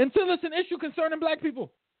until it's an issue concerning black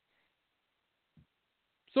people.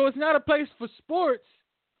 So it's not a place for sports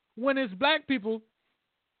when it's black people.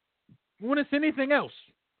 When it's anything else,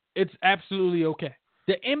 it's absolutely okay.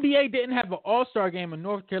 The NBA didn't have an all-star game in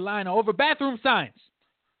North Carolina over bathroom signs.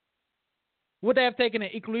 Would they have taken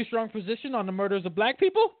an equally strong position on the murders of black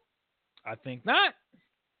people? I think not.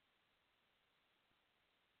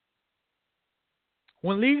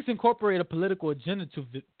 When leagues incorporate a political agenda to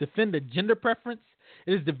defend a gender preference,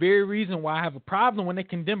 it is the very reason why I have a problem when they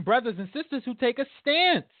condemn brothers and sisters who take a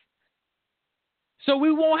stance. So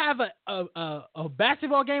we won't have a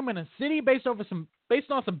basketball game in a city based on some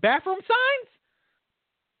bathroom signs?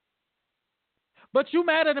 But you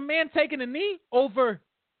mad at a man taking a knee over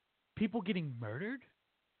people getting murdered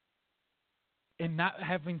and not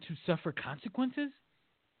having to suffer consequences?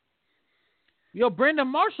 Yo, Brandon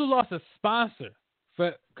Marshall lost a sponsor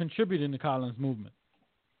for contributing to Collins' movement.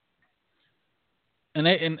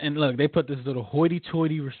 And look, they put this little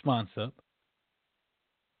hoity-toity response up.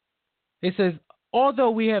 It says,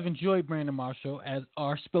 although we have enjoyed Brandon Marshall as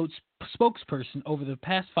our spokesperson over the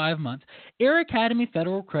past 5 months, Air Academy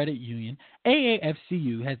Federal Credit Union,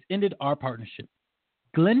 AAFCU, has ended our partnership.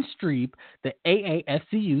 Glenn Streeb, the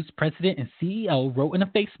AAFCU's president and CEO, wrote in a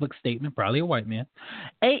Facebook statement, probably a white man,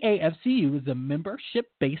 AAFCU is a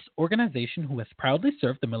membership-based organization who has proudly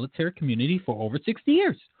served the military community for over 60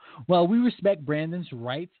 years. While we respect Brandon's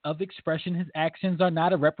rights of expression, his actions are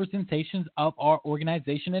not a representation of our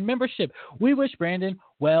organization and membership. We wish Brandon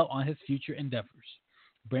well on his future endeavors.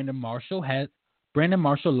 Brandon Marshall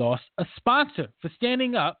lost a sponsor for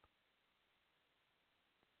standing up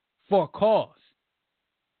for a cause.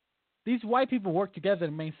 These white people work together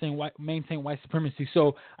to maintain white supremacy.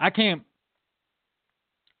 So I can't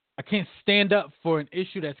stand up for an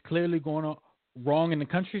issue that's clearly going on wrong in the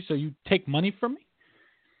country. So you take money from me.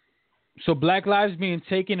 So black lives being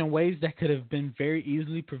taken in ways that could have been very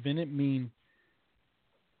easily prevented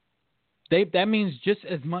that means just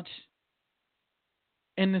as much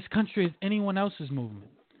in this country as anyone else's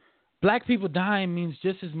movement. Black people dying means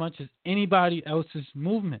just as much as anybody else's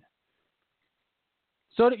movement.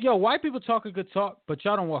 So, white people talk a good talk, but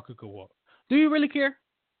y'all don't walk a good walk. Do you really care?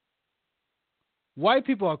 White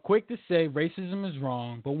people are quick to say racism is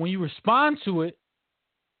wrong, but when you respond to it,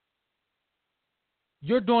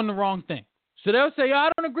 you're doing the wrong thing. So they'll say,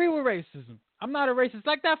 I don't agree with racism. I'm not a racist.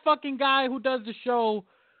 Like that fucking guy who does the show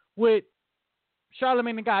with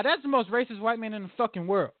Charlamagne the Guy. That's the most racist white man in the fucking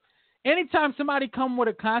world. Anytime somebody come with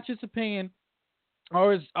a conscious opinion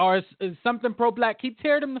or is something pro-black, he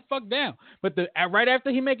tear them the fuck down. But right after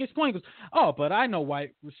he make his point, he goes, oh, but I know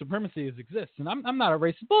white supremacy exists, and I'm not a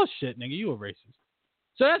racist. Bullshit, nigga, you a racist.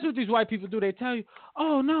 So that's what these white people do. They tell you,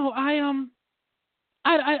 oh, no, I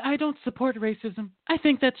don't support racism. I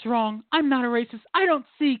think that's wrong. I'm not a racist. I don't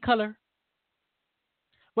see color.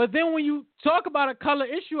 But then when you talk about a color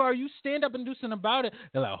issue or you stand up and do something about it,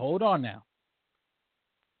 they're like, hold on now.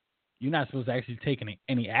 You're not supposed to actually take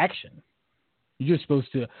any action. You're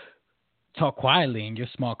supposed to talk quietly in your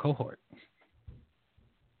small cohort.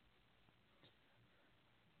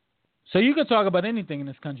 So you can talk about anything in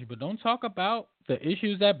this country, but don't talk about the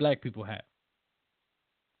issues that black people have.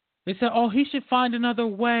 They said, oh, he should find another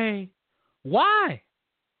way. Why?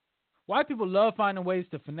 White people love finding ways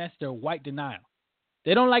to finesse their white denial.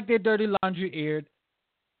 They don't like their dirty laundry aired.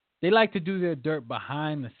 They like to do their dirt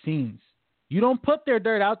behind the scenes. You don't put their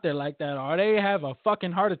dirt out there like that or they have a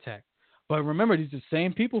fucking heart attack. But remember, these are the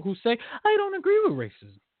same people who say, I don't agree with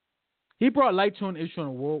racism. He brought light to an issue on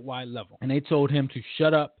a worldwide level, and they told him to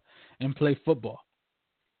shut up and play football.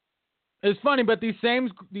 It's funny, but the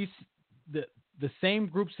same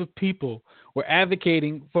groups of people were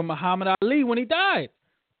advocating for Muhammad Ali when he died.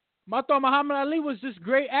 I thought Muhammad Ali was this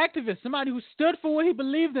great activist, somebody who stood for what he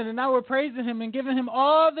believed in, and now we're praising him and giving him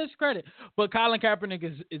all this credit. But Colin Kaepernick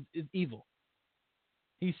is evil.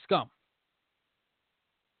 He's scum.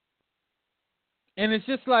 And it's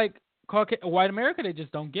just like white America, they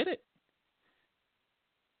just don't get it.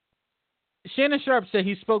 Shannon Sharp said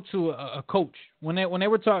he spoke to a coach when they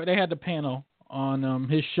were talking. They had the panel on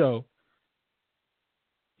his show.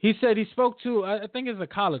 He said he spoke to, I think it's a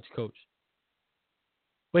college coach,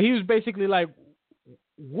 but he was basically like,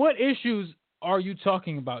 "What issues are you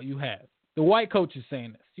talking about? You have the white coach is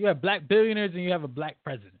saying this. You have black billionaires and you have a black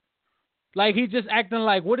president. Like he's just acting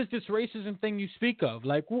like, what is this racism thing you speak of?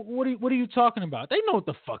 Like what are you talking about? They know what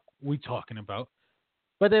the fuck we talking about."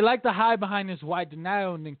 But they like to hide behind this white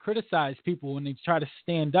denial and then criticize people when they try to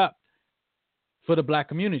stand up for the black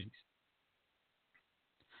communities.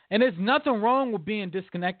 And there's nothing wrong with being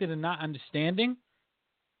disconnected and not understanding,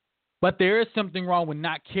 but there is something wrong with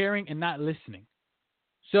not caring and not listening.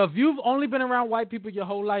 So if you've only been around white people your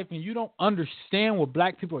whole life and you don't understand what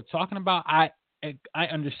black people are talking about, I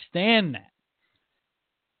understand that.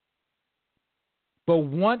 But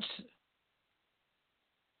once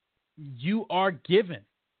you are given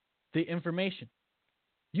the information,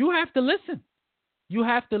 you have to listen. You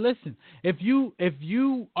have to listen. If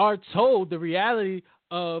you are told the reality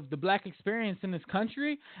of the black experience in this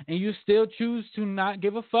country and you still choose to not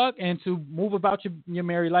give a fuck and to move about your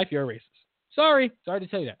married life, you're a racist. Sorry to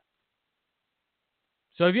tell you that.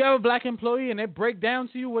 So if you have a black employee and they break down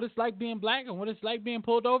to you what it's like being black and what it's like being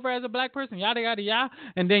pulled over as a black person, yada, yada, yada,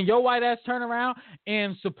 and then your white ass turn around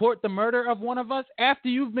and support the murder of one of us after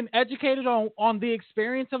you've been educated on the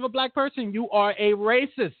experience of a black person, you are a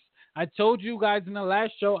racist. I told you guys in the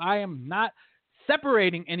last show, I am not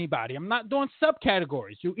separating anybody. I'm not doing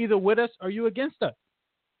subcategories. You either with us or you against us.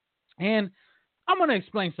 And I'm going to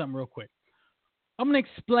explain something real quick. I'm going to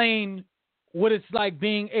explain what it's like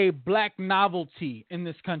being a black novelty in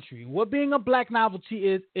this country. What being a black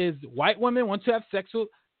novelty is white women want to have sex with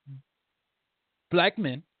black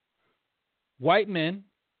men. White men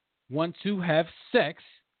want to have sex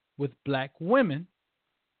with black women.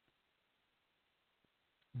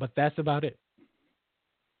 But that's about it.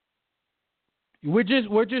 We're just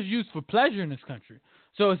used for pleasure in this country.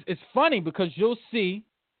 So it's funny because you'll see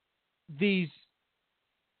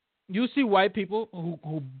white people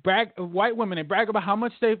who brag, white women, they brag about how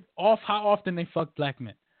often they fuck black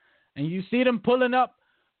men. And you see them pulling up,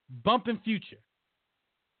 bumping Future.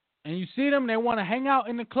 And you see them, they want to hang out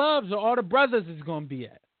in the clubs where all the brothers is going to be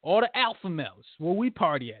at. All the alpha males where we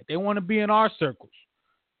party at. They want to be in our circles.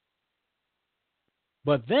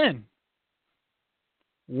 But then,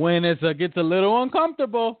 when it gets a little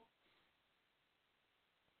uncomfortable,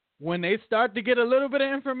 when they start to get a little bit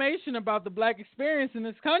of information about the black experience in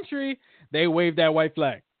this country, they wave that white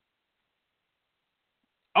flag.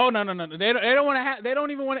 Oh no! They don't want to have. They don't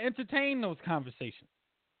even want to entertain those conversations.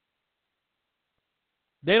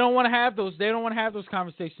 They don't want to have those. They don't want to have those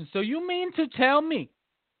conversations. So you mean to tell me,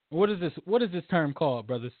 what is this? What is this term called,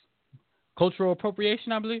 brothers? Cultural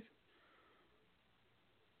appropriation, I believe.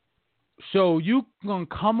 So you going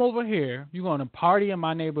to come over here, you're going to party in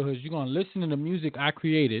my neighborhoods, you're going to listen to the music I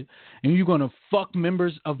created, and you're going to fuck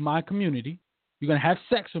members of my community. You're going to have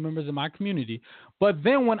sex with members of my community. But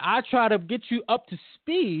then when I try to get you up to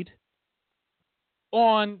speed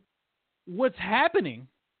on what's happening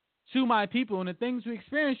to my people and the things we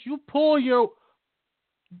experience, you pull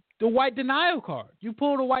the white denial card. You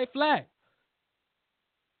pull the white flag.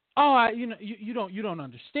 Oh, you don't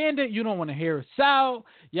understand it. You don't want to hear us out.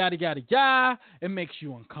 Yada yada yada. It makes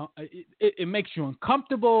you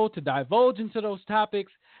uncomfortable to divulge into those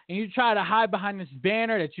topics, and you try to hide behind this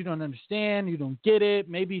banner that you don't understand. You don't get it.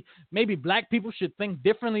 Maybe black people should think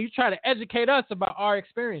differently. You try to educate us about our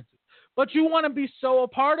experiences, but you want to be so a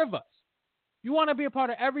part of us. You want to be a part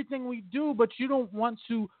of everything we do, but you don't want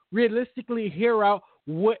to realistically hear out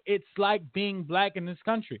what it's like being black in this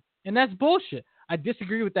country, and that's bullshit. I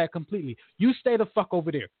disagree with that completely. You stay the fuck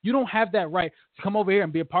over there. You don't have that right to come over here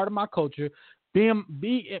and be a part of my culture, be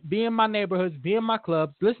in my neighborhoods, be in my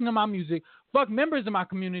clubs, listen to my music, fuck members of my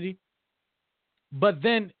community, but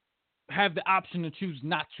then have the option to choose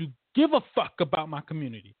not to give a fuck about my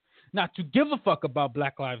community, not to give a fuck about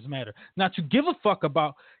Black Lives Matter, not to give a fuck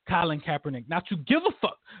about Colin Kaepernick, not to give a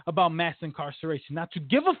fuck about mass incarceration, not to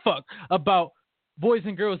give a fuck about boys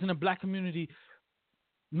and girls in the black community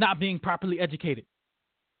not being properly educated,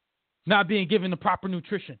 not being given the proper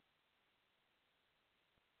nutrition.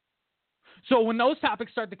 So when those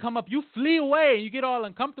topics start to come up, you flee away and you get all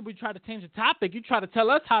uncomfortable. You try to change the topic. You try to tell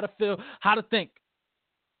us how to feel, how to think.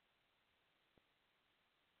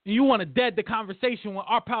 And you want to dead the conversation when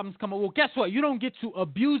our problems come up. Well, guess what? You don't get to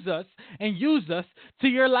abuse us and use us to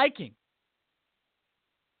your liking.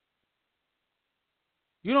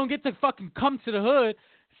 You don't get to fucking come to the hood,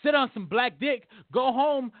 sit on some black dick, go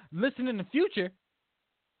home, listen in the future.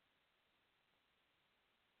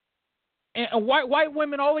 And white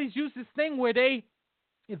women always use this thing where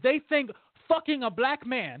if they think fucking a black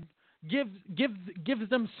man gives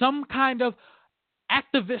them some kind of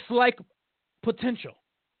activist-like potential.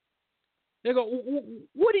 They go,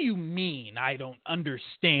 what do you mean I don't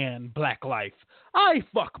understand black life? I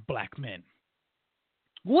fuck black men.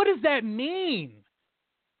 What does that mean?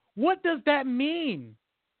 What does that mean?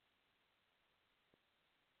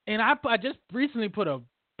 And I just recently put a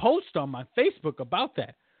post on my Facebook about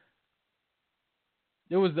that.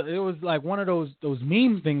 It was like one of those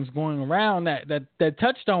meme things going around that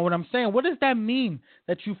touched on what I'm saying. What does that mean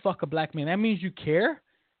that you fuck a black man? That means you care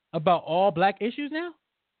about all black issues now?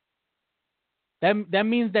 That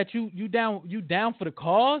means that you down for the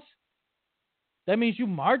cause? That means you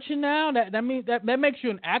marching now? That means that makes you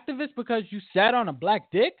an activist because you sat on a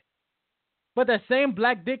black dick? But that same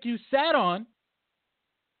black dick you sat on,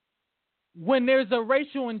 when there's a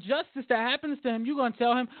racial injustice that happens to him, you're going to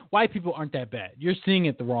tell him white people aren't that bad. You're seeing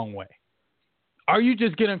it the wrong way. Are you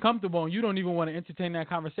just getting comfortable and you don't even want to entertain that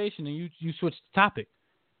conversation and you switch the topic?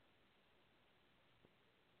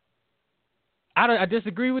 I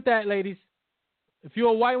disagree with that, ladies. If you're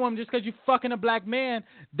a white woman, just because you fucking a black man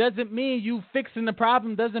doesn't mean you fixing the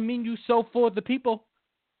problem, doesn't mean you so for the people.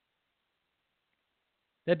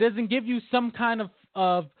 That doesn't give you some kind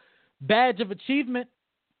of badge of achievement.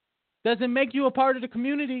 Doesn't make you a part of the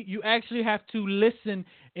community. You actually have to listen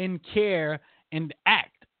and care and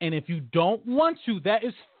act. And if you don't want to, that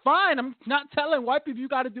is fine. I'm not telling white people you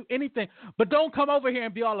got to do anything. But don't come over here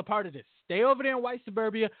and be all a part of this. Stay over there in white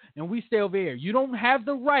suburbia and we stay over here. You don't have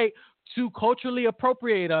the right to culturally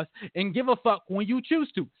appropriate us and give a fuck when you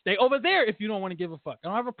choose to. Stay over there if you don't want to give a fuck. I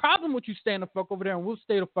don't have a problem with you staying the fuck over there and we'll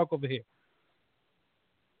stay the fuck over here.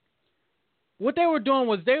 What they were doing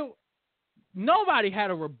was nobody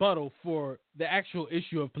had a rebuttal for the actual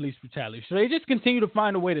issue of police brutality. So they just continue to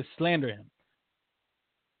find a way to slander him.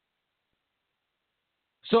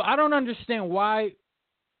 So I don't understand why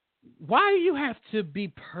you have to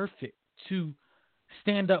be perfect to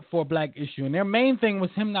stand up for a black issue. And their main thing was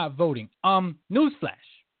him not voting. Newsflash.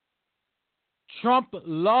 Trump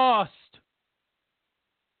lost.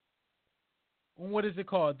 What is it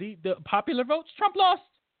called? The popular votes? Trump lost.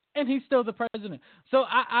 And he's still the president. So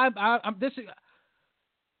I'm this.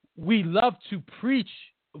 We love to preach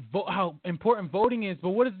how important voting is, but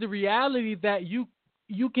what is the reality that you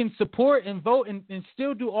can support and vote and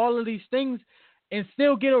still do all of these things and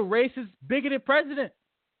still get a racist, bigoted president?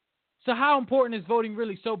 So how important is voting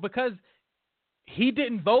really? So because he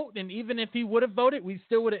didn't vote, and even if he would have voted, we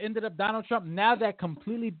still would have ended up Donald Trump. Now that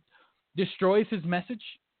completely destroys his message.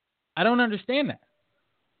 I don't understand that.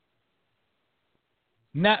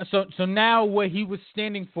 Now, so now what he was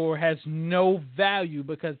standing for has no value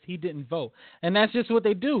because he didn't vote. And that's just what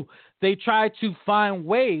they do. They try to find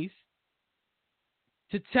ways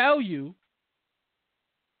to tell you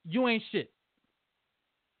ain't shit.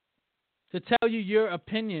 To tell you your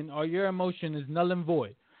opinion or your emotion is null and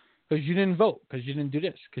void because you didn't vote, because you didn't do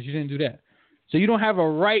this, because you didn't do that. So you don't have a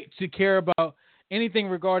right to care about anything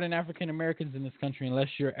regarding African Americans in this country unless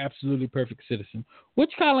you're an absolutely perfect citizen,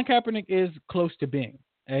 which Colin Kaepernick is close to being,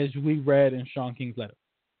 as we read in Sean King's letter.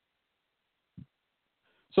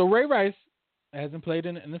 So Ray Rice hasn't played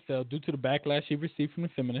in the NFL due to the backlash he received from the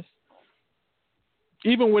feminists.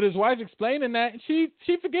 Even with his wife explaining that, she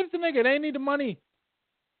forgives the nigga. They need the money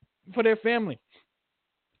for their family.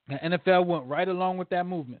 The NFL went right along with that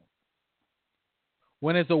movement.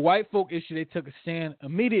 When it's a white folk issue, they took a stand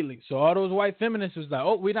immediately. So all those white feminists was like,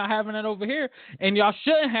 oh, we're not having that over here. And y'all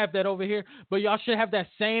shouldn't have that over here, but y'all should have that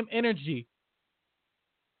same energy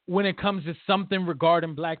when it comes to something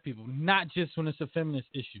regarding black people, not just when it's a feminist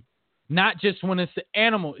issue, not just when it's an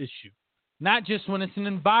animal issue, not just when it's an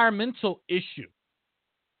environmental issue.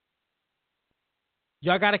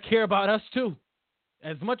 Y'all got to care about us too.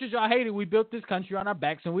 As much as y'all hate it, we built this country on our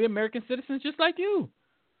backs and we're American citizens just like you.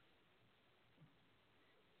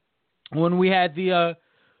 when we had the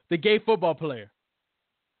gay football player.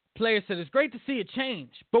 Player said, it's great to see a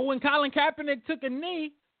change. But when Colin Kaepernick took a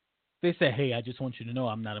knee, they said, hey, I just want you to know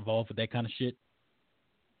I'm not involved with that kind of shit.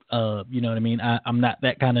 You know what I mean? I'm not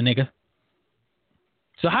that kind of nigga.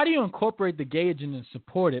 So how do you incorporate the gay agenda and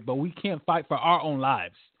support it, but we can't fight for our own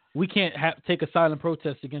lives? We can't take a silent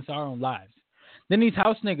protest against our own lives. Then these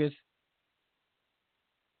house niggas,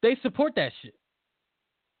 they support that shit.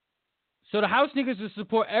 So the house niggas will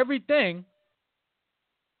support everything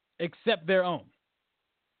except their own.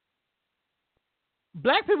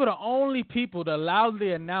 Black people are the only people that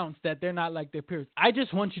loudly announce that they're not like their peers. I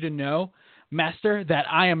just want you to know, master, that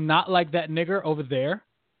I am not like that nigger over there.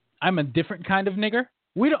 I'm a different kind of nigger.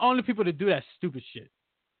 We're the only people to do that stupid shit.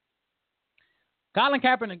 Colin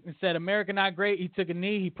Kaepernick said, America not great. He took a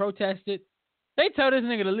knee. He protested. They tell this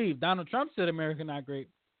nigga to leave. Donald Trump said, America not great.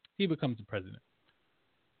 He becomes the president.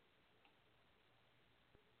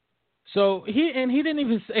 So he didn't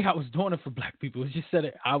even say I was doing it for black people. He just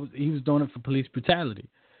said he was doing it for police brutality.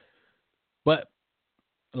 But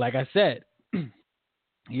like I said,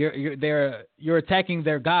 you're attacking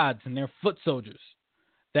their gods and their foot soldiers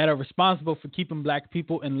that are responsible for keeping black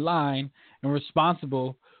people in line and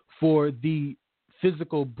responsible for the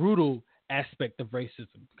physical, brutal aspect of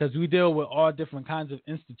racism. Because we deal with all different kinds of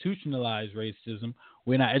institutionalized racism.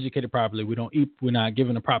 We're not educated properly. We don't eat. We're not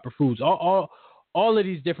given the proper foods. All of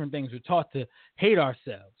these different things. We're taught to hate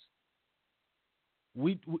ourselves.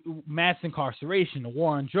 We mass incarceration, the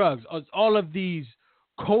war on drugs, all of these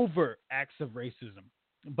covert acts of racism.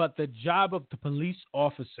 But the job of the police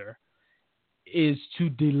officer is to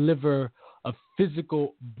deliver a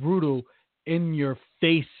physical, brutal,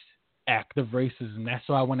 in-your-face act of racism. That's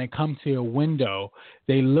why when they come to your window,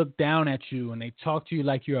 they look down at you and they talk to you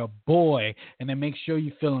like you're a boy, and they make sure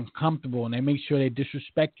you feel uncomfortable, and they make sure they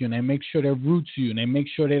disrespect you, and they make sure they're rude to you, and they make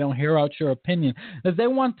sure they don't hear out your opinion, because they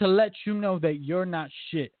want to let you know that you're not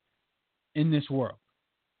shit in this world.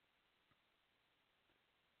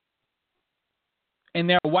 And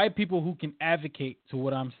there are white people who can advocate to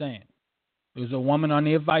what I'm saying. There was a woman on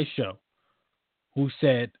the Advice Show who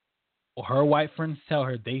said her white friends tell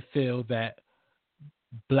her they feel that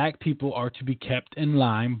black people are to be kept in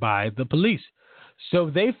line by the police. So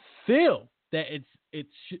they feel that it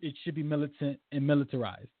should be militant and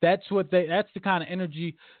militarized. That's the kind of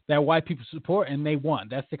energy that white people support and they want.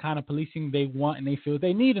 That's the kind of policing they want and they feel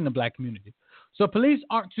they need in the black community. So police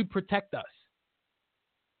aren't to protect us.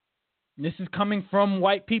 This is coming from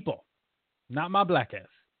white people, not my black ass.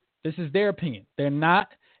 This is their opinion. They're not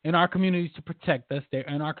in our communities to protect us. They're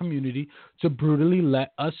in our community to brutally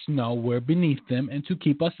let us know we're beneath them and to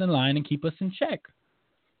keep us in line and keep us in check.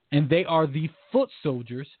 And they are the foot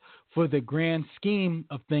soldiers for the grand scheme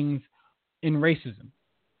of things in racism.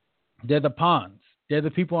 They're the pawns. They're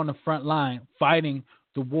the people on the front line fighting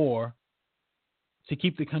the war to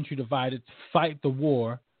keep the country divided, to fight the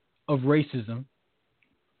war of racism,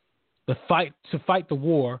 to fight the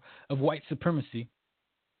war of white supremacy.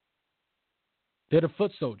 They're the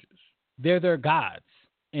foot soldiers. They're their gods.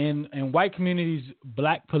 In white communities,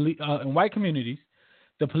 in white communities,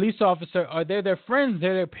 the police officer they're their friends.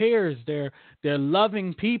 They're their peers. They're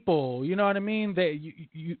loving people. You know what I mean? They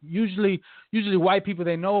usually white people,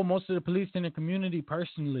 they know most of the police in the community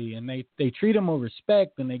personally, and they treat them with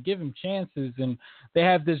respect and they give them chances, and they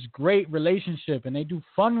have this great relationship, and they do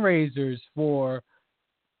fundraisers for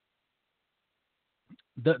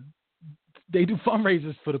the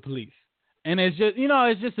police. And it's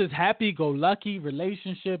just this happy-go-lucky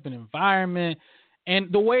relationship and environment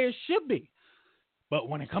and the way it should be. But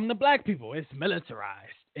when it comes to black people, it's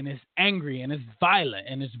militarized and it's angry and it's violent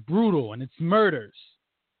and it's brutal and it's murders.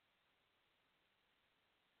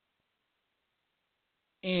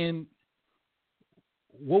 And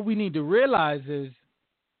what we need to realize is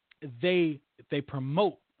they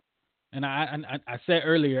promote. And I said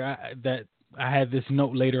earlier that I had this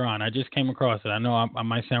note later on. I just came across it. I know I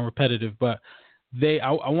might sound repetitive, but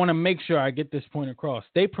I want to make sure I get this point across.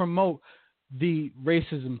 They promote the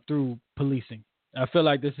racism through policing. I feel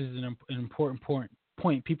like this is an important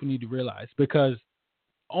point people need to realize, because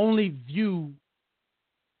only view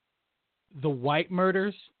the white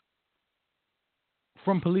murders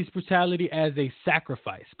from police brutality as a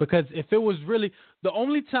sacrifice. Because if it was really the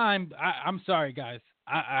only time, I'm sorry, guys.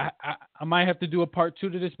 I might have to do a part 2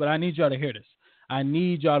 to this, but I need y'all to hear this. I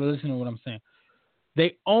need y'all to listen to what I'm saying.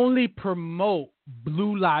 They only promote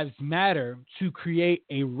Blue Lives Matter to create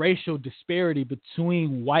a racial disparity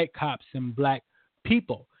between white cops and black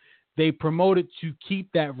people. They promote it to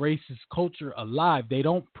keep that racist culture alive. They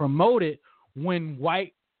don't promote it when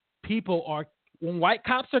white people are when white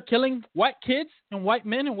cops are killing white kids and white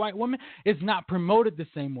men and white women, it's not promoted the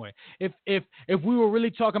same way. If we were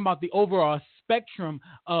really talking about the overall spectrum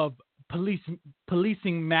of policing police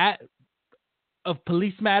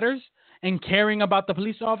matters and caring about the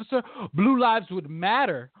police officer, blue lives would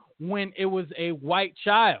matter when it was a white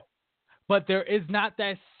child. But there is not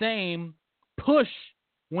that same push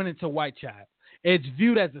when it's a white child. It's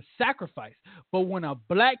viewed as a sacrifice. But when a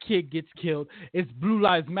black kid gets killed, it's Blue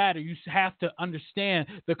Lives Matter. You have to understand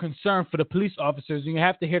the concern for the police officers, and you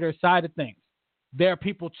have to hear their side of things. They're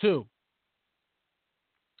people too.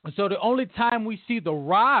 So the only time we see the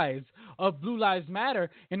rise of Blue Lives Matter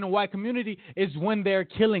in the white community is when they're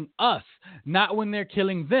killing us, not when they're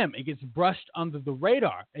killing them. It gets brushed under the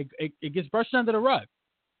radar. It gets brushed under the rug.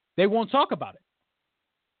 They won't talk about it.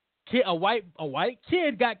 A white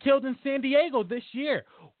kid got killed in San Diego this year.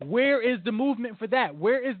 Where is the movement for that?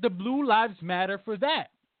 Where is the Blue Lives Matter for that?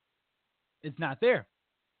 It's not there.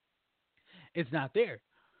 It's not there.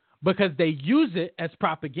 Because they use it as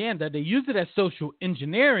propaganda. They use it as social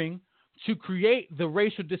engineering to create the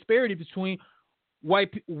racial disparity between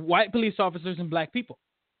white police officers and black people.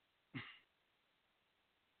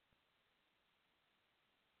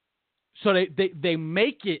 So they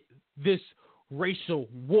make it this racial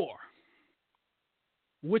war,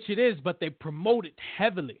 which it is, but they promote it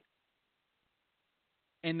heavily.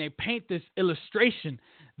 And they paint this illustration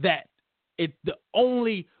that the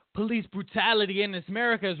only police brutality in this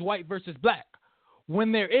America is white versus black,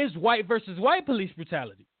 when there is white versus white police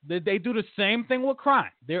brutality. They do the same thing with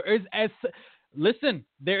crime. There is a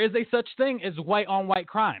such thing as white on white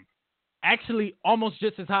crime, actually almost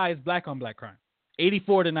just as high as black on black crime,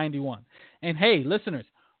 84 to 91. And hey, listeners,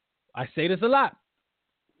 I say this a lot.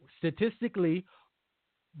 Statistically,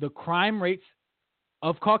 the crime rates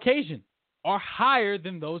of Caucasian are higher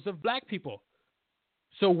than those of black people.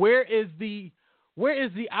 So where is the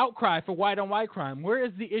outcry for white on white crime? Where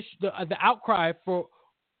is the issue, the outcry for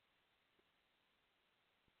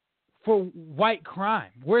white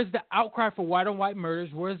crime? Where's the outcry for white on white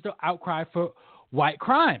murders? Where's the outcry for white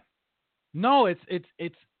crime? No, it's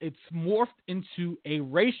morphed into a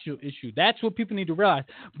racial issue. That's what people need to realize.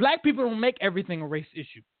 Black people don't make everything a race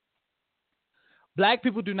issue. Black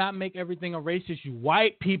people do not make everything a race issue.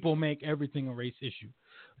 White people make everything a race issue.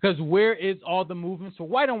 Because where is all the movements for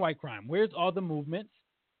white on white crime? Where's all the movements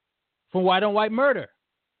for white on white murder?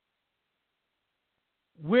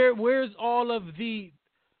 Where's all of the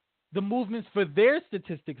movements for their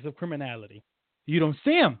statistics of criminality? You don't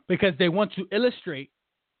see them because they want to illustrate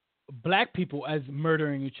black people as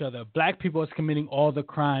murdering each other, black people as committing all the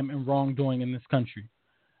crime and wrongdoing in this country.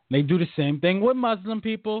 They do the same thing with Muslim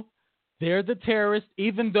people. They're the terrorists,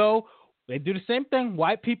 even though they do the same thing.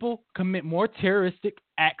 White people commit more terroristic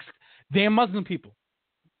acts than Muslim people,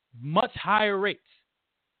 much higher rates.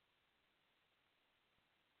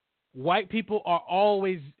 White people are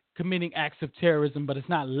always committing acts of terrorism, but it's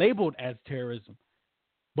not labeled as terrorism.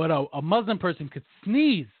 But a Muslim person could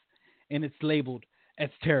sneeze and it's labeled as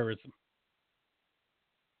terrorism.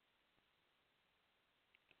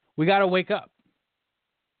 We got to wake up.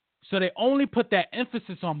 So they only put that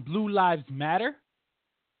emphasis on Blue Lives Matter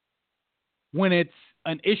when it's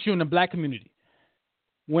an issue in the black community.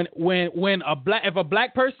 If a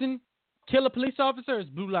black person kill a police officer, it's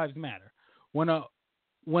Blue Lives Matter. When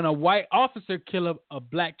a white officer kill a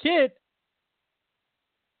black kid,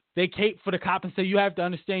 they cape for the cop and say, you have to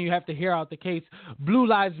understand, you have to hear out the case. Blue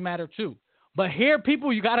Lives Matter too. But here,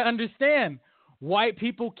 people, you got to understand, white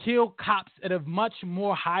people kill cops at a much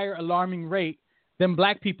more higher alarming rate than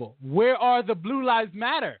black people. Where are the Blue Lives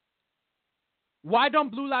Matter? Why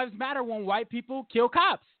don't Blue Lives Matter when white people kill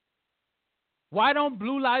cops? Why don't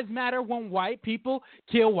Blue Lives Matter when white people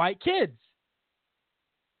kill white kids?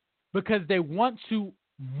 Because they want to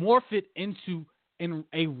morph it into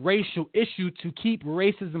a racial issue to keep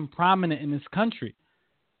racism prominent in this country.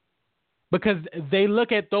 Because they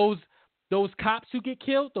look at those cops who get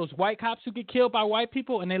killed, those white cops who get killed by white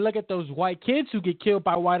people, and they look at those white kids who get killed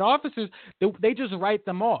by white officers, they just write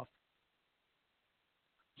them off.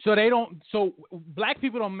 So black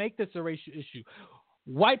people don't make this a racial issue.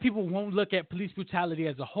 White people won't look at police brutality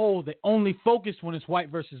as a whole. They only focus when it's white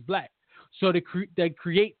versus black. So they create that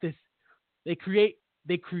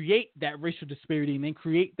racial disparity and they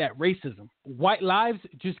create that racism. White lives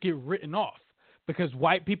just get written off because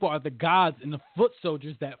white people are the gods and the foot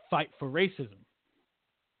soldiers that fight for racism.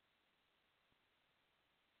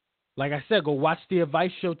 Like I said, go watch the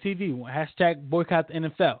Advice Show TV, #Boycott the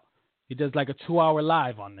NFL. He does like a 2-hour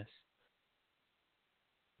live on this.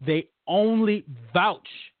 They only vouch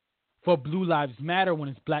for Blue Lives Matter when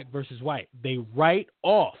it's black versus white. They write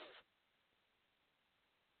off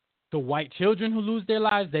the white children who lose their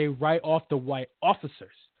lives, they write off the white officers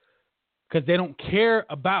because they don't care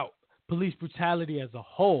about police brutality as a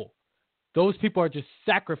whole. Those people are just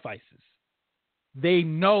sacrifices. They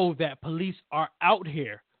know that police are out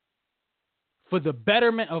here for the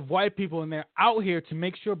betterment of white people, and they're out here to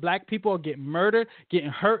make sure black people are getting murdered, getting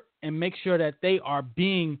hurt, and make sure that they are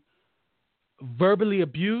being verbally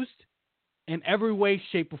abused in every way,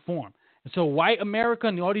 shape, or form. And so white America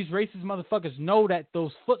and all these racist motherfuckers know that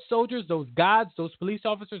those foot soldiers, those gods, those police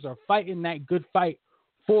officers are fighting that good fight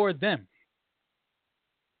for them.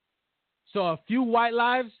 So a few white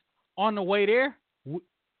lives on the way there,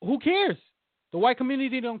 who cares? The white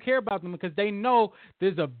community don't care about them because they know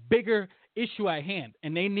there's a bigger issue at hand,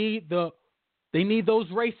 and they need those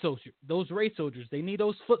race soldiers. They need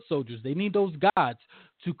those foot soldiers. They need those gods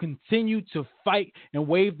to continue to fight and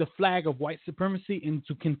wave the flag of white supremacy and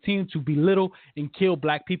to continue to belittle and kill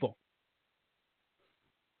black people.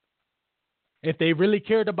 If they really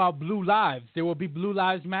cared about blue lives, there will be Blue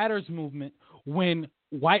Lives Matters movement when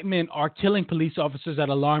white men are killing police officers at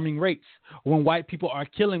alarming rates, when white people are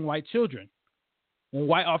killing white children, when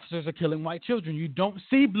white officers are killing white children. You don't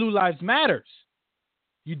see Blue Lives Matters.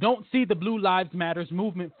 You don't see the Blue Lives Matters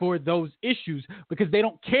movement for those issues because they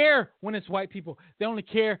don't care when it's white people. They only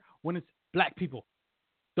care when it's black people.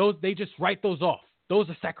 They just write those off. Those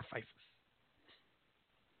are sacrifices.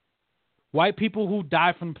 White people who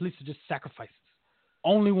die from the police are just sacrifices.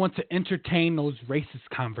 Only want to entertain those racist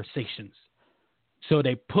conversations. So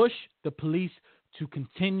they push the police to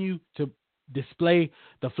continue to display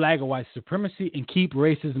the flag of white supremacy and keep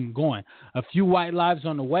racism going. A few white lives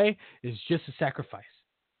on the way is just a sacrifice.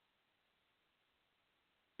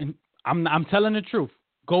 And I'm telling the truth.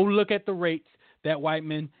 Go look at the rates that white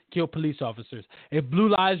men kill police officers. If blue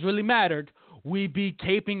lives really mattered, we'd be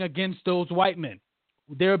caping against those white men.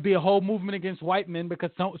 There would be a whole movement against white men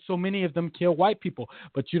because so many of them kill white people.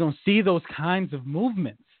 But you don't see those kinds of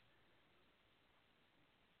movements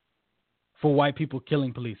for white people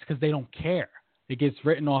killing police because they don't care. It gets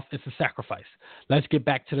written off as a sacrifice. Let's get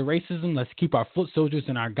back to the racism. Let's keep our foot soldiers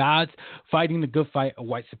and our gods fighting the good fight of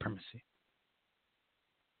white supremacy.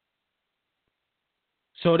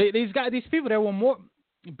 So these people, they were more,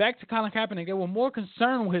 back to Colin Kaepernick, they were more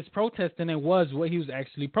concerned with his protest than it was what he was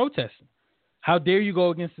actually protesting. How dare you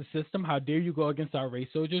go against the system? How dare you go against our race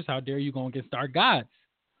soldiers? How dare you go against our gods?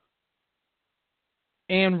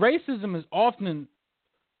 And racism is often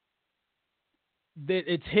that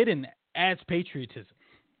it's hidden as patriotism.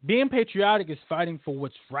 Being patriotic is fighting for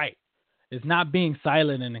what's right. It's not being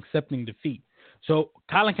silent and accepting defeat. So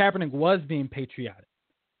Colin Kaepernick was being patriotic,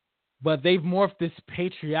 but they've morphed this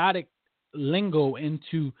patriotic lingo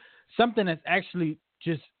into something that's actually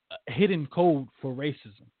just a hidden code for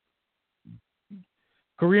racism.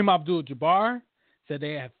 Kareem Abdul-Jabbar said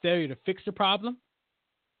they have failure to fix the problem.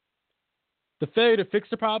 The failure to fix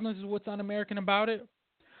the problem is what's un-American about it.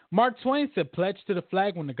 Mark Twain said, pledge to the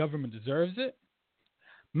flag when the government deserves it.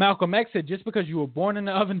 Malcolm X said, just because you were born in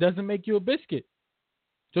the oven doesn't make you a biscuit.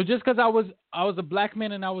 So just because I was a black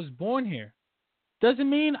man and I was born here doesn't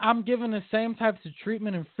mean I'm given the same types of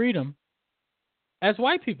treatment and freedom as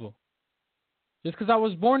white people. Just because I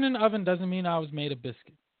was born in the oven doesn't mean I was made a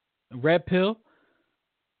biscuit. Red Pill,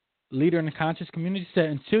 leader in the conscious community, said,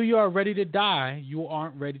 until you are ready to die, you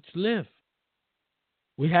aren't ready to live.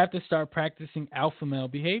 We have to start practicing alpha male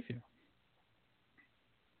behavior.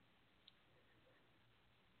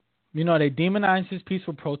 You know, they demonize his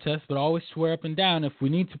peaceful protest, but always swear up and down if we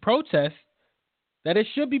need to protest, that it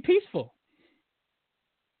should be peaceful.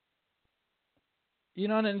 You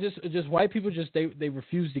know, and just white people they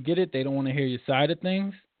refuse to get it. They don't want to hear your side of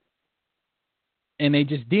things. And they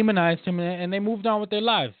just demonized him and they moved on with their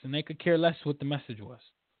lives. And they could care less what the message was.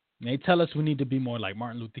 And they tell us we need to be more like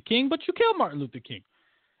Martin Luther King, but you killed Martin Luther King.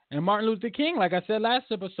 And Martin Luther King, like I said last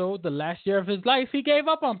episode, the last year of his life, he gave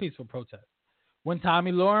up on peaceful protest. When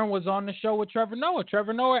Tommy Lauren was on the show with Trevor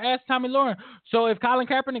Noah asked Tommy Lauren, so if Colin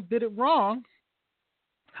Kaepernick did it wrong,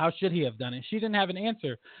 how should he have done it? She didn't have an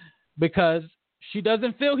answer because she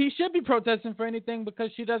doesn't feel he should be protesting for anything because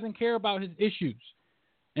she doesn't care about his issues.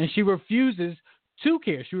 And she refuses to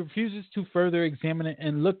care. She refuses to further examine it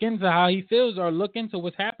and look into how he feels or look into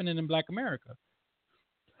what's happening in Black America.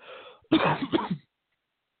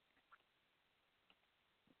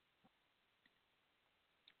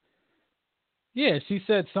 Yeah, she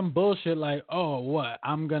said some bullshit like, oh, what?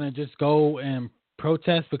 I'm going to just go and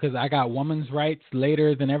protest because I got women's rights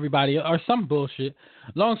later than everybody else, or some bullshit.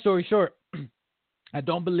 Long story short, I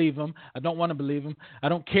don't believe him. I don't want to believe him. I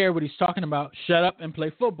don't care what he's talking about. Shut up and play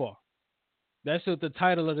football. That's what the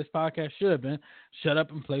title of this podcast should have been. Shut up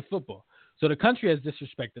and play football. So the country has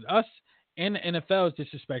disrespected us, and the NFL is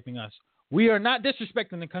disrespecting us. We are not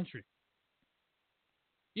disrespecting the country.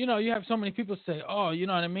 You know, you have so many people say, oh, you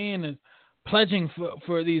know what I mean, and pledging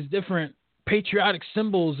for these different patriotic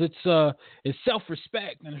symbols. It's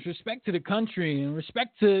self-respect, and it's respect to the country, and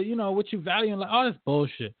respect to, you know, what you value. And like, all this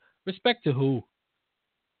bullshit. Respect to who?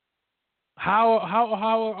 How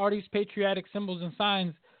are these patriotic symbols and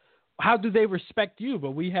signs? How do they respect you?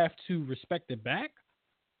 But we have to respect it back.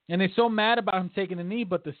 And they're so mad about him taking a knee,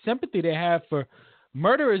 but the sympathy they have for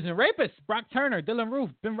murderers and rapists, Brock Turner, Dylan Roof,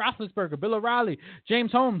 Ben Roethlisberger, Bill O'Reilly,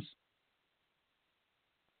 James Holmes.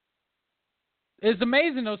 It's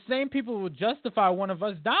amazing those same people will justify one of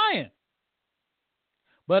us dying.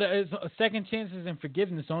 But second chances and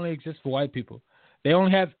forgiveness only exist for white people. They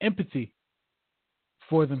only have empathy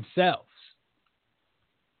for themselves.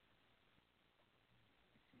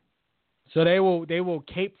 So they will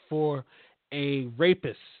cape for a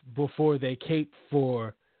rapist before they cape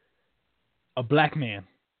for a black man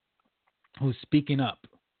who's speaking up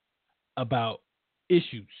about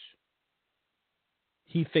issues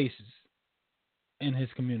he faces in his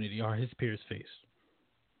community or his peers face.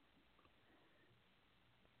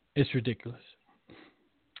 It's ridiculous.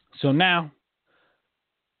 So now,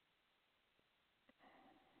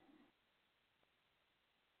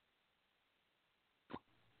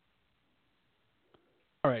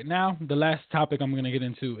 all right, now the last topic I'm going to get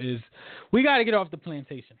into is we got to get off the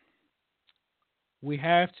plantation. We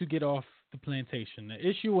have to get off the plantation. The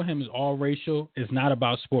issue with him is all racial. It's not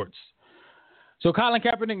about sports. So Colin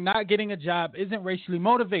Kaepernick not getting a job isn't racially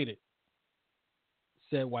motivated,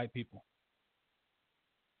 said white people.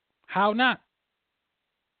 How not?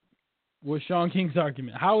 Was Sean King's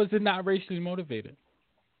argument. How is it not racially motivated?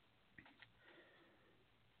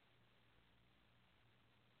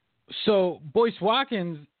 So Boyce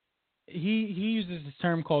Watkins, he uses this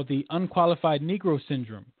term called the unqualified Negro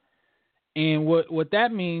syndrome. And what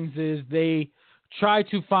that means is they try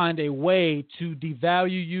to find a way to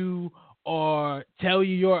devalue you or tell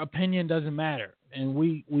you your opinion doesn't matter. And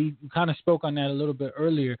we kind of spoke on that a little bit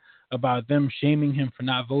earlier about them shaming him for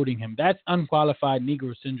not voting him. That's unqualified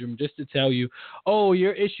Negro syndrome, just to tell you, oh,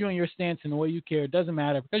 your issue and your stance and the way you care doesn't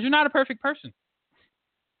matter because you're not a perfect person.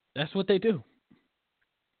 That's what they do.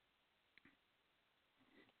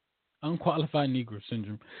 Unqualified Negro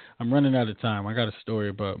syndrome. I'm running out of time. I got a story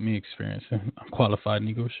about me experiencing unqualified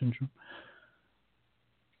Negro syndrome.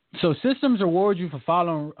 So systems reward you for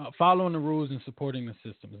following the rules and supporting the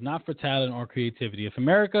systems, not for talent or creativity. If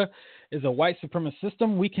America is a white supremacist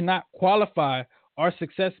system, we cannot qualify our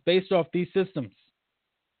success based off these systems.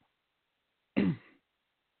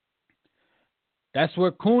 That's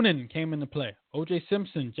where Coonan came into play. O.J.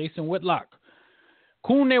 Simpson, Jason Whitlock.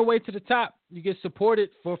 Coon their way to the top. You get supported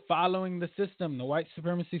for following the system, the white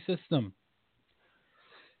supremacy system.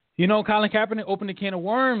 You know, Colin Kaepernick opened a can of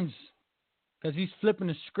worms because he's flipping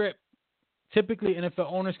the script. Typically,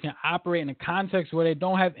 NFL owners can operate in a context where they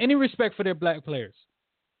don't have any respect for their black players.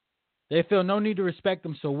 They feel no need to respect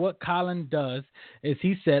them. So what Colin does is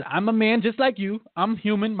he said, I'm a man just like you. I'm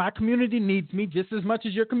human. My community needs me just as much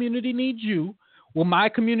as your community needs you. What my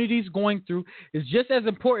community is going through is just as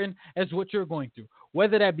important as what you're going through.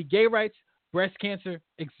 Whether that be gay rights, breast cancer,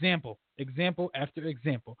 example after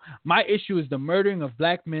example. My issue is the murdering of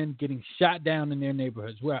black men getting shot down in their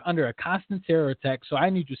neighborhoods. We're under a constant terror attack, so I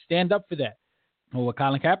need to stand up for that. Well, what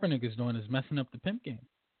Colin Kaepernick is doing is messing up the pimp game.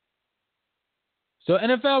 So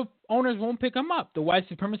NFL owners won't pick him up. The white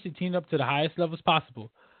supremacy teamed up to the highest levels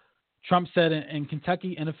possible. Trump said in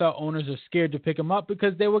Kentucky, NFL owners are scared to pick him up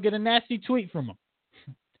because they will get a nasty tweet from him.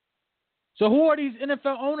 So who are these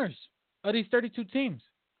NFL owners of these 32 teams?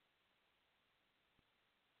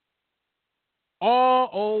 All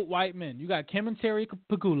old white men. You got Kim and Terry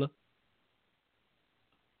Pagula,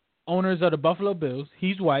 owners of the Buffalo Bills.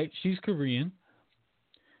 He's white. She's Korean.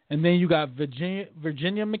 And then you got Virginia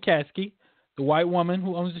McCaskey, the white woman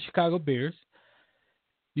who owns the Chicago Bears.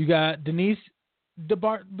 You got Denise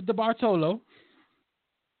DeBartolo,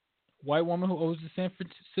 white woman who owns the San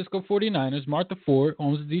Francisco 49ers. Martha Ford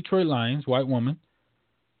owns the Detroit Lions, white woman.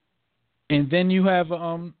 And then you have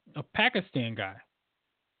a Pakistan guy.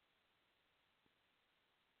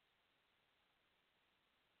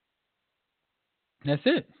 That's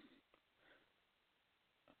it.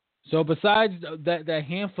 So besides that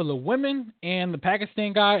handful of women and the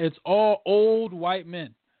Pakistan guy, it's all old white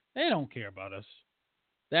men. They don't care about us.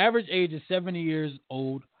 The average age is 70 years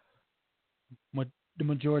old. The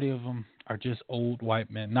majority of them are just old white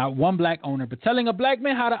men. Not one black owner, but telling a black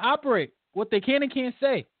man how to operate, what they can and can't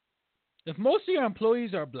say. If most of your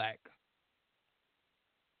employees are black,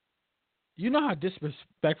 You know how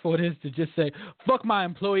disrespectful it is to just say, fuck my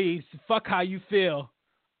employees, fuck how you feel,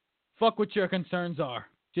 fuck what your concerns are,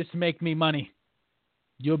 just make me money.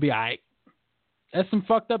 You'll be all right. That's some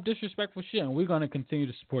fucked up disrespectful shit, and we're going to continue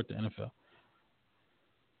to support the NFL.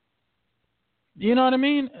 You know what I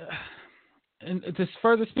mean? And to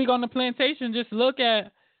further speak on the plantation, just look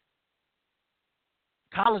at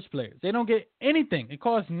college players. They don't get anything. It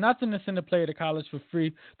costs nothing to send a player to college for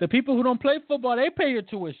free. The people who don't play football, they pay your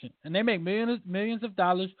tuition, and they make millions of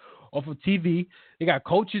dollars off of TV. They got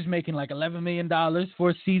coaches making like $11 million for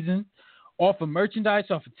a season off of merchandise,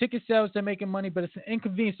 off of ticket sales. They're making money, but it's an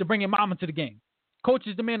inconvenience to bring your mama to the game.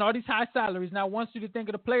 Coaches demand all these high salaries. Now wants you to think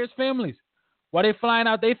of the players' families while they're flying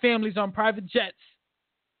out their families on private jets.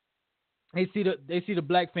 They see the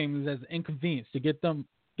black families as an inconvenience to get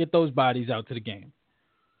those bodies out to the game.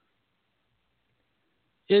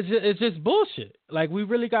 It's just bullshit. Like, we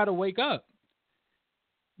really got to wake up.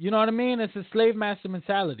 You know what I mean? It's a slave master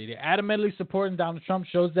mentality. They're adamantly supporting Donald Trump,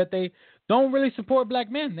 shows that they don't really support black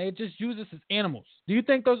men. They just use us as animals. Do you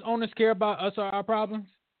think those owners care about us or our problems?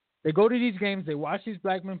 They go to these games, they watch these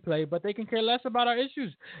black men play, but they can care less about our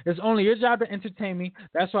issues. It's only your job to entertain me.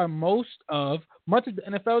 That's why much of the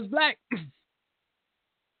NFL is black.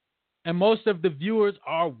 And most of the viewers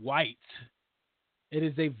are white. It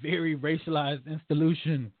is a very racialized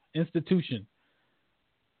institution.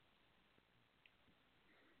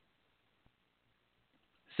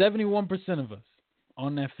 71% of us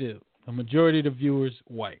on that field. The majority of the viewers,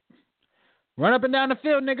 white. Run up and down the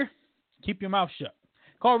field, nigger. Keep your mouth shut.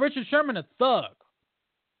 Call Richard Sherman a thug.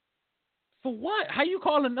 For what? How you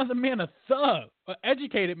call another man a thug? An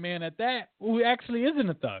educated man at that, who actually isn't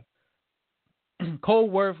a thug.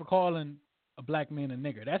 Cold word for calling a black man a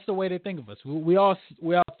nigger. That's the way they think of us. We all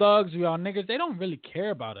thugs. We all niggers. They don't really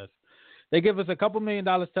care about us. They give us a couple $1 million,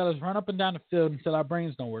 tell us run up and down the field until our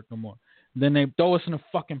brains don't work no more. Then they throw us in a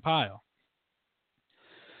fucking pile.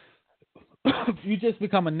 You just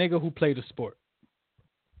become a nigger who played a sport.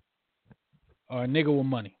 Or a nigger with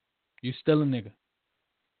money. You still a nigger.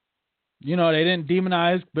 You know, they didn't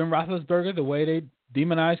demonize Ben Roethlisberger the way they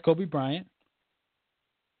demonized Kobe Bryant.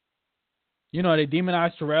 You know, they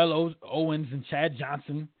demonized Terrell Owens and Chad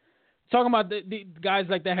Johnson. Talking about the guys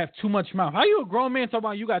like that have too much mouth. How you a grown man talking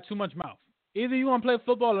about you got too much mouth? Either you want to play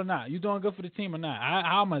football or not. You doing good for the team or not.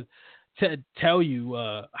 How am I to tell you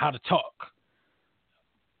how to talk?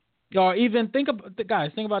 Or even think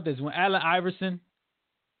about this. When Allen Iverson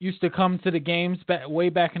used to come to the games way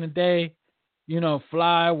back in the day, you know,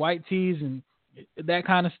 fly, white tees, and that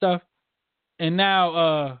kind of stuff. And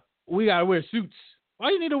now we got to wear suits. Why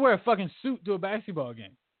do you need to wear a fucking suit to a basketball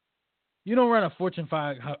game? You don't run a Fortune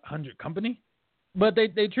 500 company. But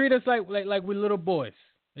they treat us like we're little boys.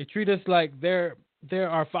 They treat us like they're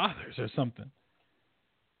our fathers or something.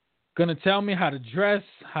 Gonna tell me how to dress,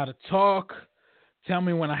 how to talk, tell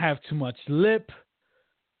me when I have too much lip.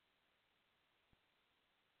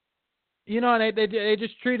 You know, and they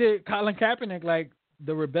just treated Colin Kaepernick like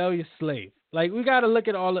the rebellious slave. Like, we got to look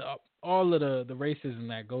at all of the racism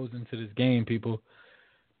that goes into this game, people.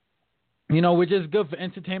 You know, we're just good for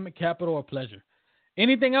entertainment, capital, or pleasure.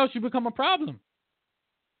 Anything else, you become a problem.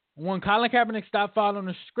 When Colin Kaepernick stopped following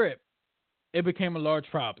the script, it became a large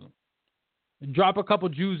problem. Drop a couple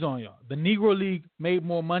Jews on y'all. The Negro League made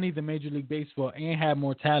more money than Major League Baseball and had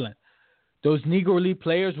more talent. Those Negro League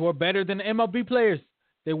players were better than the MLB players.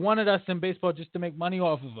 They wanted us in baseball just to make money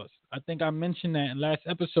off of us. I think I mentioned that in last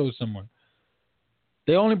episode somewhere.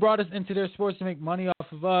 They only brought us into their sports to make money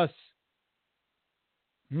off of us.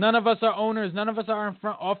 None of us are owners. None of us are in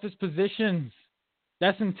front office positions.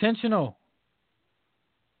 That's intentional.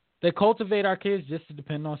 They cultivate our kids just to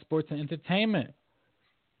depend on sports and entertainment.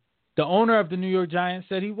 The owner of the New York Giants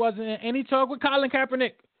said he wasn't in any talk with Colin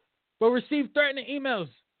Kaepernick, but received threatening emails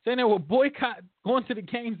saying they will boycott going to the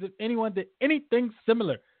games if anyone did anything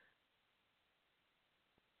similar.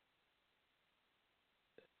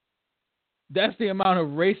 That's the amount of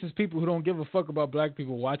racist people who don't give a fuck about black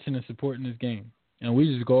people watching and supporting this game. And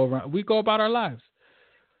we just go about our lives.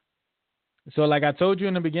 So like I told you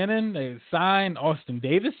in the beginning, they signed Austin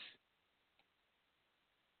Davis,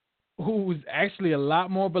 who's actually a lot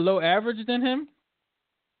more below average than him.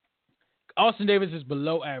 Austin Davis is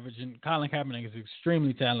below average, and Colin Kaepernick is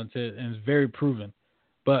extremely talented and is very proven.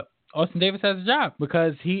 But Austin Davis has a job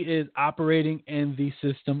because he is operating in the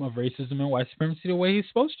system of racism and white supremacy the way he's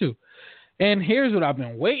supposed to. And here's what I've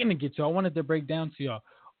been waiting to get to. I wanted to break down to y'all.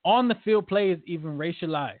 On the field play is even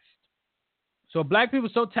racialized. So black people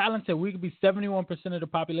are so talented, we could be 71% of the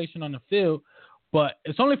population on the field, but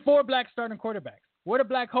it's only 4 black starting quarterbacks. Where the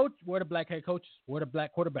black coach? Where the black head coaches? Where the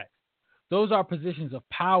black quarterbacks? Those are positions of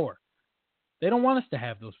power. They don't want us to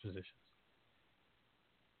have those positions.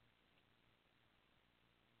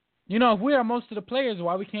 You know, if we are most of the players,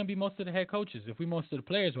 why we can't be most of the head coaches? If we most of the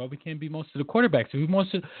players, why we can't be most of the quarterbacks?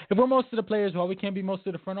 If we're most of the players, why we can't be most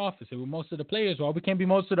of the front office? If we're most of the players, why we can't be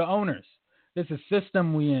most of the owners? It's a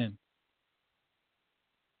system we in.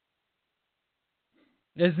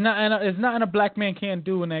 There's nothing a black man can't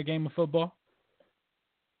do in that game of football.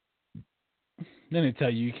 Then they tell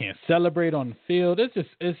you can't celebrate on the field.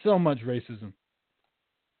 It's so much racism.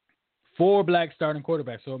 4 black starting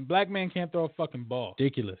quarterbacks. So a black man can't throw a fucking ball.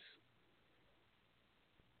 Ridiculous.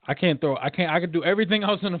 I can do everything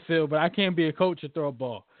else on the field, but I can't be a coach or throw a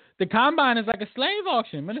ball. The combine is like a slave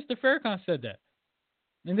auction. Minister Farrakhan said that.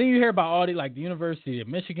 And then you hear about all the University of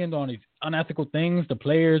Michigan doing these unethical things, the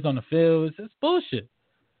players on the field. It's bullshit.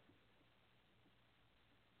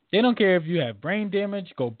 They don't care if you have brain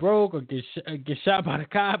damage, go broke, or get shot by the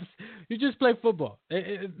cops. You just play football.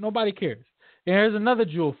 Nobody cares. And here's another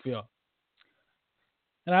jewel for y'all.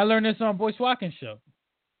 And I learned this on Boyce Watkins' show.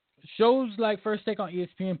 Shows like First Take on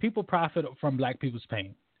ESPN, people profit from black people's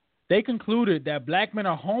pain. They concluded that black men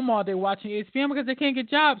are home all day watching ESPN because they can't get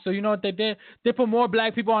jobs. So you know what they did? They put more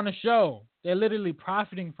black people on the show. They're literally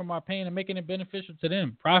profiting from our pain and making it beneficial to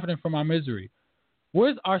them, profiting from our misery.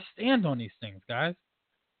 Where's our stand on these things, guys?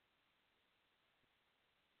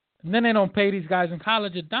 And then they don't pay these guys in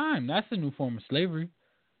college a dime. That's a new form of slavery.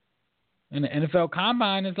 And the NFL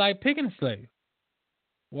Combine is like picking a slave.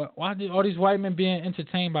 Why do all these white men being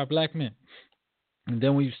entertained by black men? And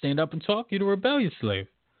then when you stand up and talk, you're the rebellious slave.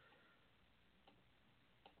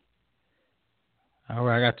 All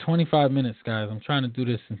right, I got 25 minutes, guys. I'm trying to do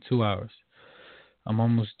this in 2 hours. I'm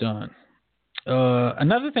almost done.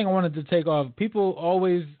 Another thing I wanted to take off, people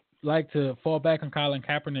always like to fall back on Colin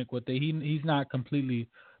Kaepernick with he's not completely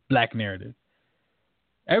black narrative.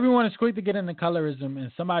 Everyone is quick to get into colorism and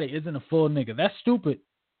somebody isn't a full nigga. That's stupid.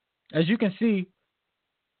 As you can see,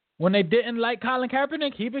 when they didn't like Colin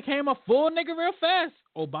Kaepernick, he became a full nigga real fast.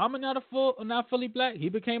 Obama not fully black. He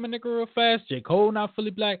became a nigga real fast. J. Cole not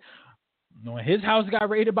fully black. When his house got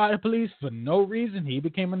raided by the police for no reason, he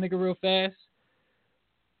became a nigga real fast.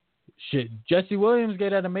 Shit, Jesse Williams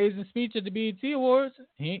gave that amazing speech at the BET Awards.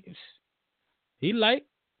 He light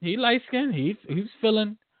skinned. He was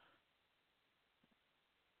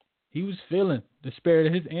feeling the spirit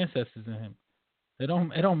of his ancestors in him. It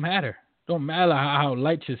don't matter. Don't matter how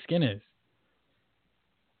light your skin is.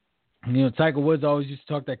 You know, Tiger Woods always used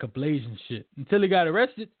to talk that Caucasian shit until he got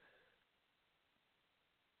arrested.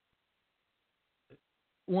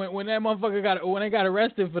 When that motherfucker when they got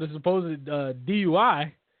arrested for the supposed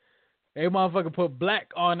DUI, that motherfucker put black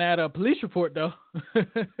on that police report though.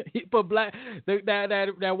 He put black.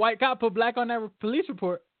 That white cop put black on that police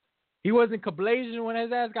report. He wasn't Caucasian when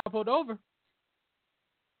his ass got pulled over.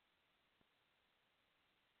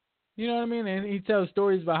 You know what I mean? And he tells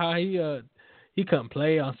stories about how he couldn't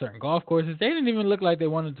play on certain golf courses. They didn't even look like they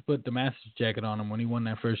wanted to put the Masters jacket on him when he won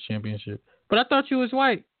that first championship. But I thought you was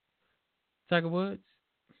white, Tiger Woods.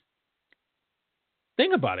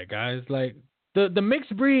 Think about it, guys. Like the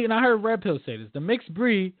mixed breed, and I heard Red Pill say this. The mixed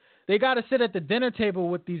breed, they got to sit at the dinner table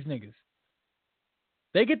with these niggas.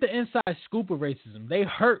 They get the inside scoop of racism. They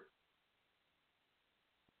hurt.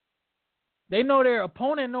 They know their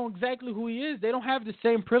opponent know exactly who he is. They don't have the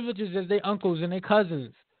same privileges as their uncles and their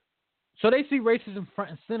cousins. So they see racism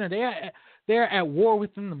front and center. They're at war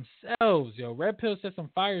within themselves, yo. Red Pill said some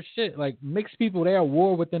fire shit. Like, mixed people, they're at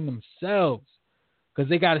war within themselves because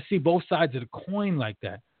they got to see both sides of the coin like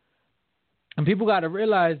that. And people got to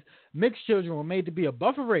realize mixed children were made to be a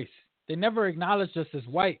buffer race. They never acknowledged us as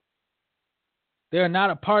white. They are not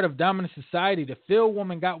a part of dominant society. The field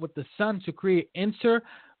woman got with the sun to create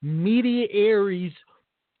intermediaries.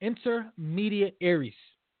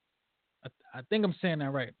 I think I'm saying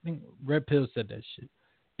that right. I think Red Pill said that shit.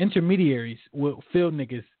 Intermediaries will field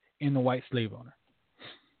niggas in the white slave owner.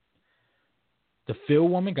 The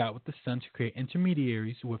field woman got with the sun to create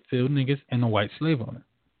intermediaries with field niggas and the white slave owner.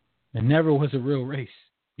 It never was a real race.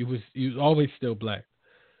 You was always still black.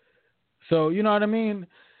 So you know what I mean?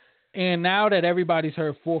 And now that everybody's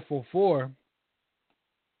heard 444,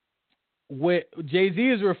 what Jay-Z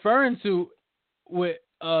is referring to with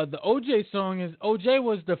the OJ song is OJ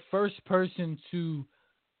was the first person to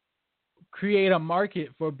create a market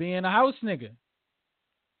for being a house nigga.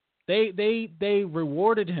 They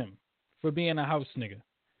rewarded him for being a house nigga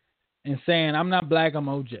and saying, I'm not black, I'm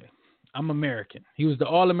OJ. I'm American. He was the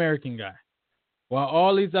all-American guy. While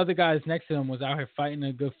all these other guys next to him was out here fighting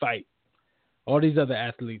a good fight. All these other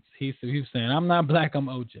athletes. He was saying, I'm not black, I'm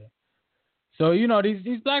OJ. So, you know,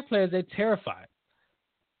 these black players, they're terrified.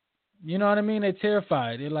 You know what I mean? They're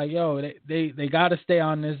terrified. They're like, yo, they got to stay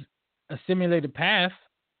on this assimilated path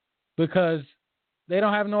because they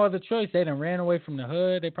don't have no other choice. They done ran away from the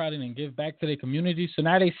hood. They probably didn't give back to their community. So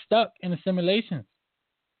now they stuck in assimilation.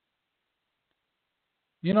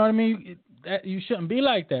 You know what I mean? You shouldn't be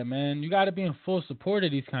like that, man. You got to be in full support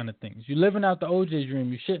of these kind of things. You're living out the OJ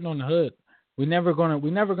dream. You're shitting on the hood. We're never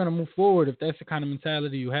gonna move forward if that's the kind of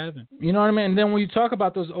mentality you have. You know what I mean? And then when you talk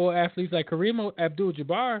about those old athletes like Kareem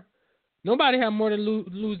Abdul-Jabbar, nobody had more to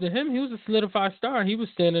lose than him. He was a solidified star. He was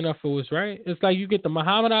standing up for what's right. It's like you get the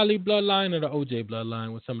Muhammad Ali bloodline or the OJ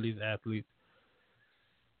bloodline with some of these athletes.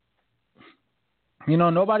 You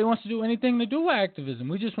know, nobody wants to do anything to do with activism.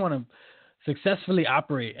 We just want to successfully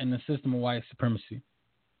operate in the system of white supremacy.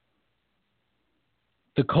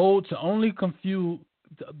 The code to only confuse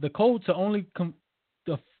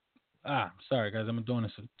sorry guys, I'm doing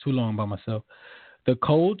this too long by myself. The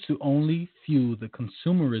code to only fuel the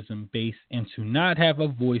consumerism base and to not have a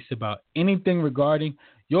voice about anything regarding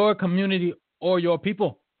your community or your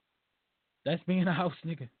people. That's being a house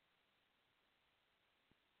nigga.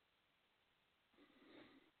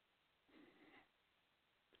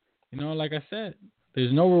 You know, like I said,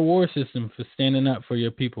 there's no reward system for standing up for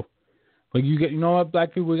your people. But you know what,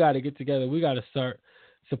 black people, we got to get together. We got to start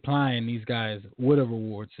supplying these guys with a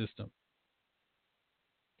reward system.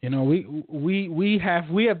 You know, we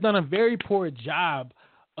have done a very poor job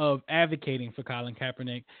of advocating for Colin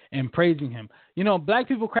Kaepernick and praising him. You know, black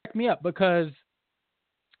people crack me up because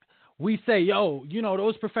we say, yo, you know,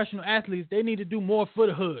 those professional athletes, they need to do more for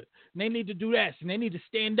the hood. And they need to do that, and they need to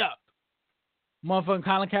stand up. Motherfucking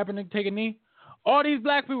Colin Kaepernick take a knee. All these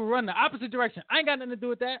black people run the opposite direction. I ain't got nothing to do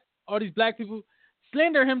with that. All these black people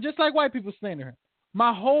slander him just like white people slander him.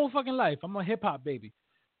 My whole fucking life, I'm a hip hop baby.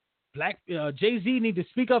 Jay-Z need to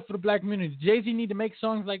speak up for the black community. Jay-Z need to make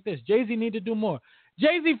songs like this. Jay-Z need to do more.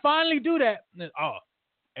 Jay-Z finally do that. Oh,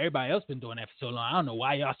 everybody else been doing that for so long. I don't know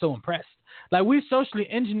why y'all so impressed. Like, we socially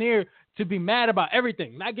engineered to be mad about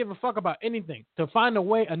everything, not give a fuck about anything, to find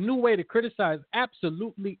a new way to criticize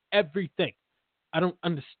absolutely everything. I don't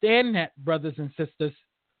understand that, brothers and sisters.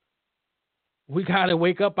 We got to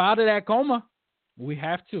wake up out of that coma. We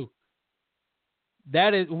have to.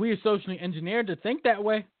 We are socially engineered to think that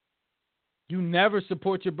way. You never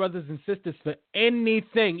support your brothers and sisters for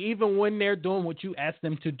anything, even when they're doing what you ask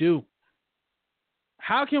them to do.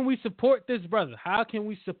 How can we support this brother? How can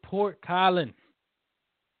we support Colin?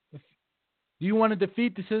 Do you want to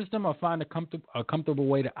defeat the system or find a comfortable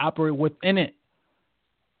way to operate within it?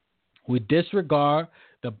 We disregard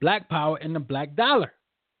the black power and the black dollar.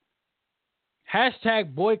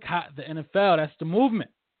 Hashtag boycott the NFL. That's the movement.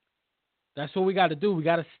 That's what we got to do. We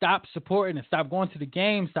got to stop supporting and stop going to the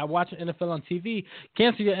games. Stop watching NFL on TV.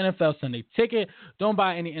 Cancel your NFL Sunday ticket. Don't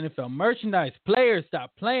buy any NFL merchandise. Players,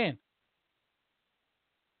 stop playing.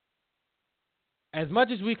 As much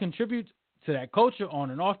as we contribute to that culture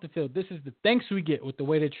on and off the field, this is the thanks we get with the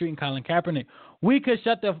way they're treating Colin Kaepernick. We could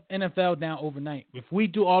shut the NFL down overnight. If we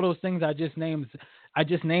do all those things I just named,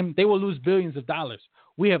 they will lose billions of dollars.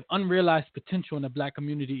 We have unrealized potential in the black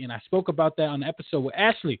community, and I spoke about that on the episode with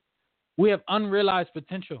Ashley. We have unrealized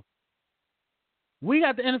potential. We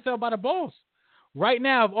got the NFL by the balls. Right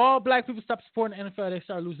now, if all black people stop supporting the NFL, they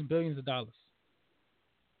start losing billions of dollars.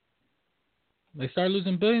 They start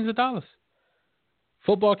losing billions of dollars.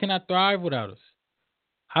 Football cannot thrive without us.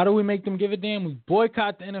 How do we make them give a damn? We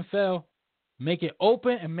boycott the NFL, make it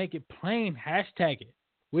open, and make it plain. Hashtag it.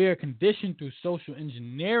 We are conditioned through social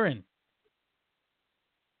engineering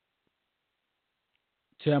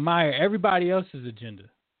to admire everybody else's agenda,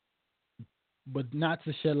 but not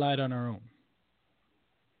to shed light on our own.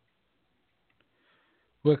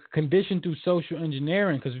 We're conditioned through social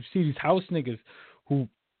engineering because we see these house niggas who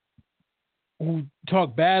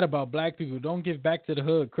talk bad about black people, don't give back to the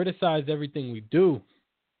hood, criticize everything we do.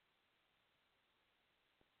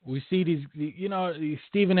 We see these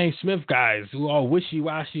Stephen A. Smith guys who are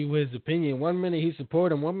wishy-washy with his opinion. 1 minute he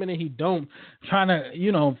support him, 1 minute he don't, trying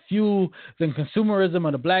to, fuel the consumerism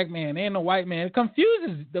of the black man and the white man. It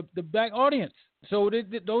confuses the black audience. So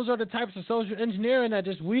those are the types of social engineering that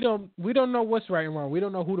just we don't know what's right and wrong. We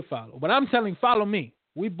don't know who to follow. But I'm telling you, follow me.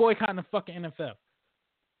 We boycotting the fucking NFL.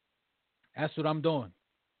 That's what I'm doing.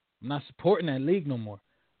 I'm not supporting that league no more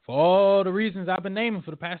for all the reasons I've been naming for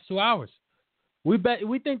the past 2 hours. We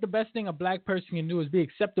think the best thing a black person can do is be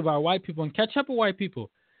accepted by white people and catch up with white people.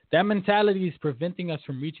 That mentality is preventing us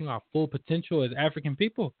from reaching our full potential as African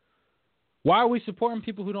people. Why are we supporting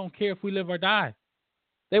people who don't care if we live or die?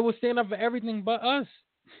 They will stand up for everything but us.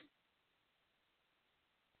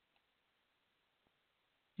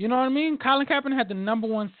 You know what I mean? Colin Kaepernick had the number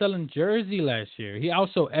one selling jersey last year. He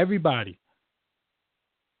outsold everybody.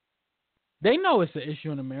 They know it's an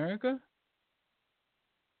issue in America.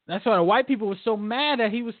 That's why the white people were so mad that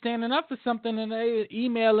he was standing up for something, and they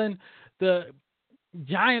emailing the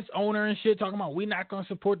Giants owner and shit talking about we not going to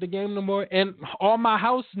support the game no more. And all my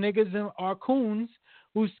house niggas and our coons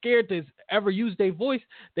who's scared to ever use their voice,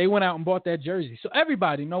 they went out and bought that jersey. So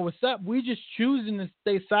everybody know what's up. We just choosing to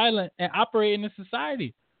stay silent and operate in this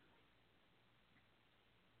society.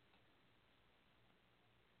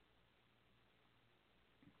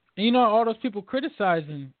 And you know, all those people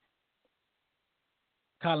criticizing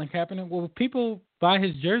Colin Kaepernick, will people buy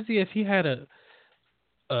his jersey if he had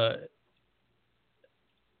a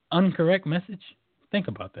incorrect message? Think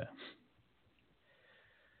about that.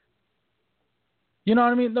 You know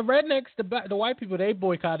what I mean? The rednecks, the white people, they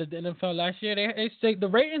boycotted the NFL last year. They say the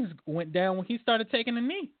ratings went down when he started taking a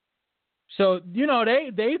knee. So, you know,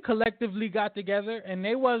 they collectively got together and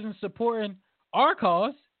they wasn't supporting our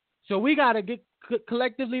cause. So we got to get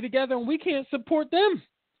collectively together and we can't support them.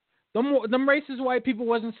 Them racist white people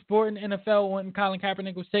wasn't supporting the NFL when Colin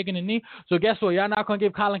Kaepernick was taking a knee. So guess what? Y'all not going to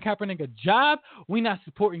give Colin Kaepernick a job. We not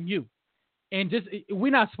supporting you. And we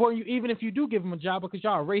not supporting you even if you do give him a job because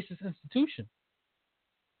y'all a racist institution.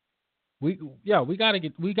 We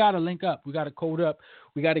gotta link up. We gotta code up.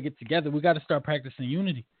 We gotta get together. We gotta start practicing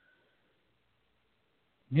unity.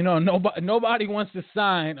 You know, nobody wants to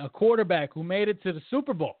sign a quarterback who made it to the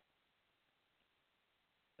Super Bowl.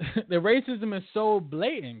 The racism is so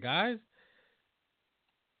blatant, guys.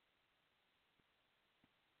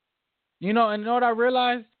 You know, and you know what I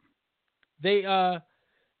realized? They'll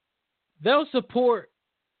support.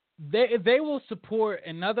 They will support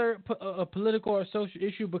another political or social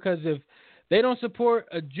issue because if they don't support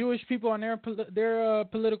Jewish people on their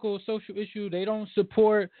political or social issue, they don't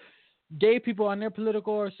support gay people on their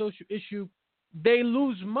political or social issue, they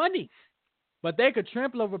lose money. But they could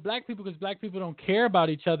trample over black people because black people don't care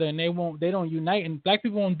about each other and they don't unite, and black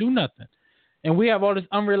people won't do nothing. And we have all this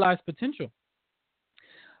unrealized potential.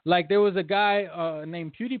 Like there was a guy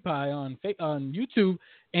named PewDiePie on YouTube,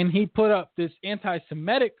 and he put up this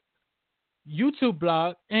anti-Semitic YouTube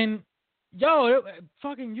blog, and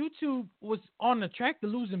fucking YouTube was on the track to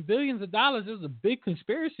losing billions of dollars. It was a big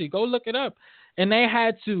conspiracy. Go look it up. And they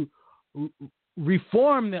had to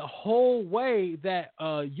reform the whole way that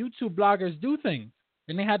YouTube bloggers do things,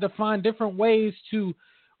 and they had to find different ways to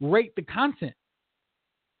rate the content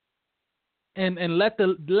and let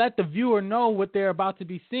the viewer know what they're about to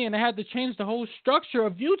be seeing. They had to change the whole structure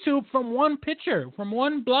of YouTube from one picture, from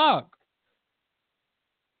one blog.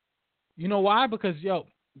 You know why? Because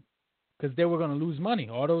they were going to lose money.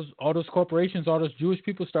 All those corporations, all those Jewish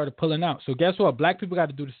people started pulling out. So guess what? Black people got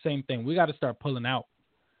to do the same thing. We got to start pulling out.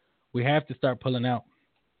 We have to start pulling out.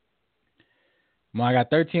 Well, I got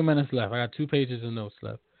 13 minutes left. I got 2 pages of notes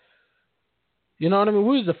left. You know what I mean?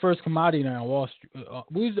 We was the first commodity on Wall Street.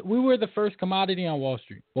 We were the first commodity on Wall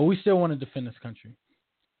Street, but we still want to defend this country.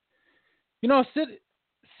 You know,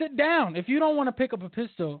 sit down. If you don't want to pick up a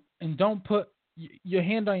pistol and don't put your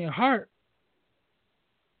hand on your heart,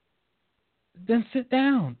 then sit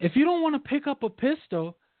down. If you don't want to pick up a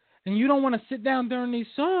pistol and you don't want to sit down during these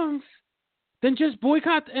songs, then just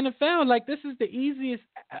boycott the NFL. Like, this is the easiest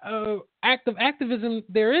act of activism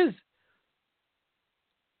there is.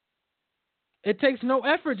 It takes no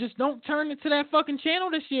effort. Just don't turn it to that fucking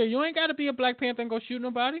channel this year. You ain't got to be a Black Panther and go shoot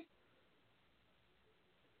nobody.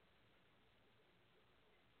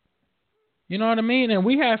 You know what I mean? And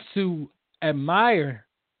we have to admire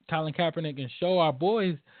Colin Kaepernick and show our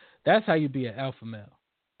boys that's how you be an alpha male.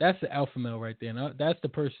 That's the alpha male right there. And that's the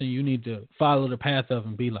person you need to follow the path of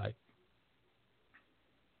and be like.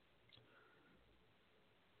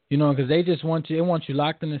 You know, because they just want you. They want you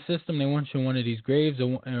locked in the system. They want you in one of these graves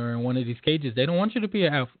or in one of these cages. They don't want you to be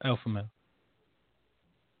an alpha male.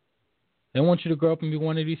 They want you to grow up and be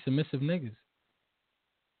one of these submissive niggas.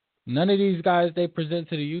 None of these guys they present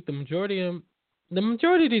to the youth, the majority of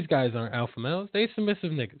these guys aren't alpha males. They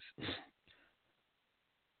submissive niggas.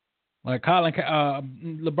 Like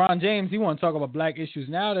LeBron James, he want to talk about black issues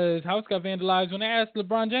now. His house got vandalized. When they asked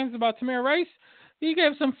LeBron James about Tamir Rice, he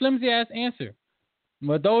gave some flimsy ass answer.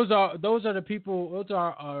 But those are the people. Those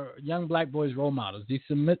are our young black boys' role models. These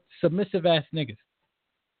submissive ass niggas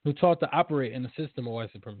who taught to operate in the system of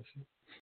white supremacy.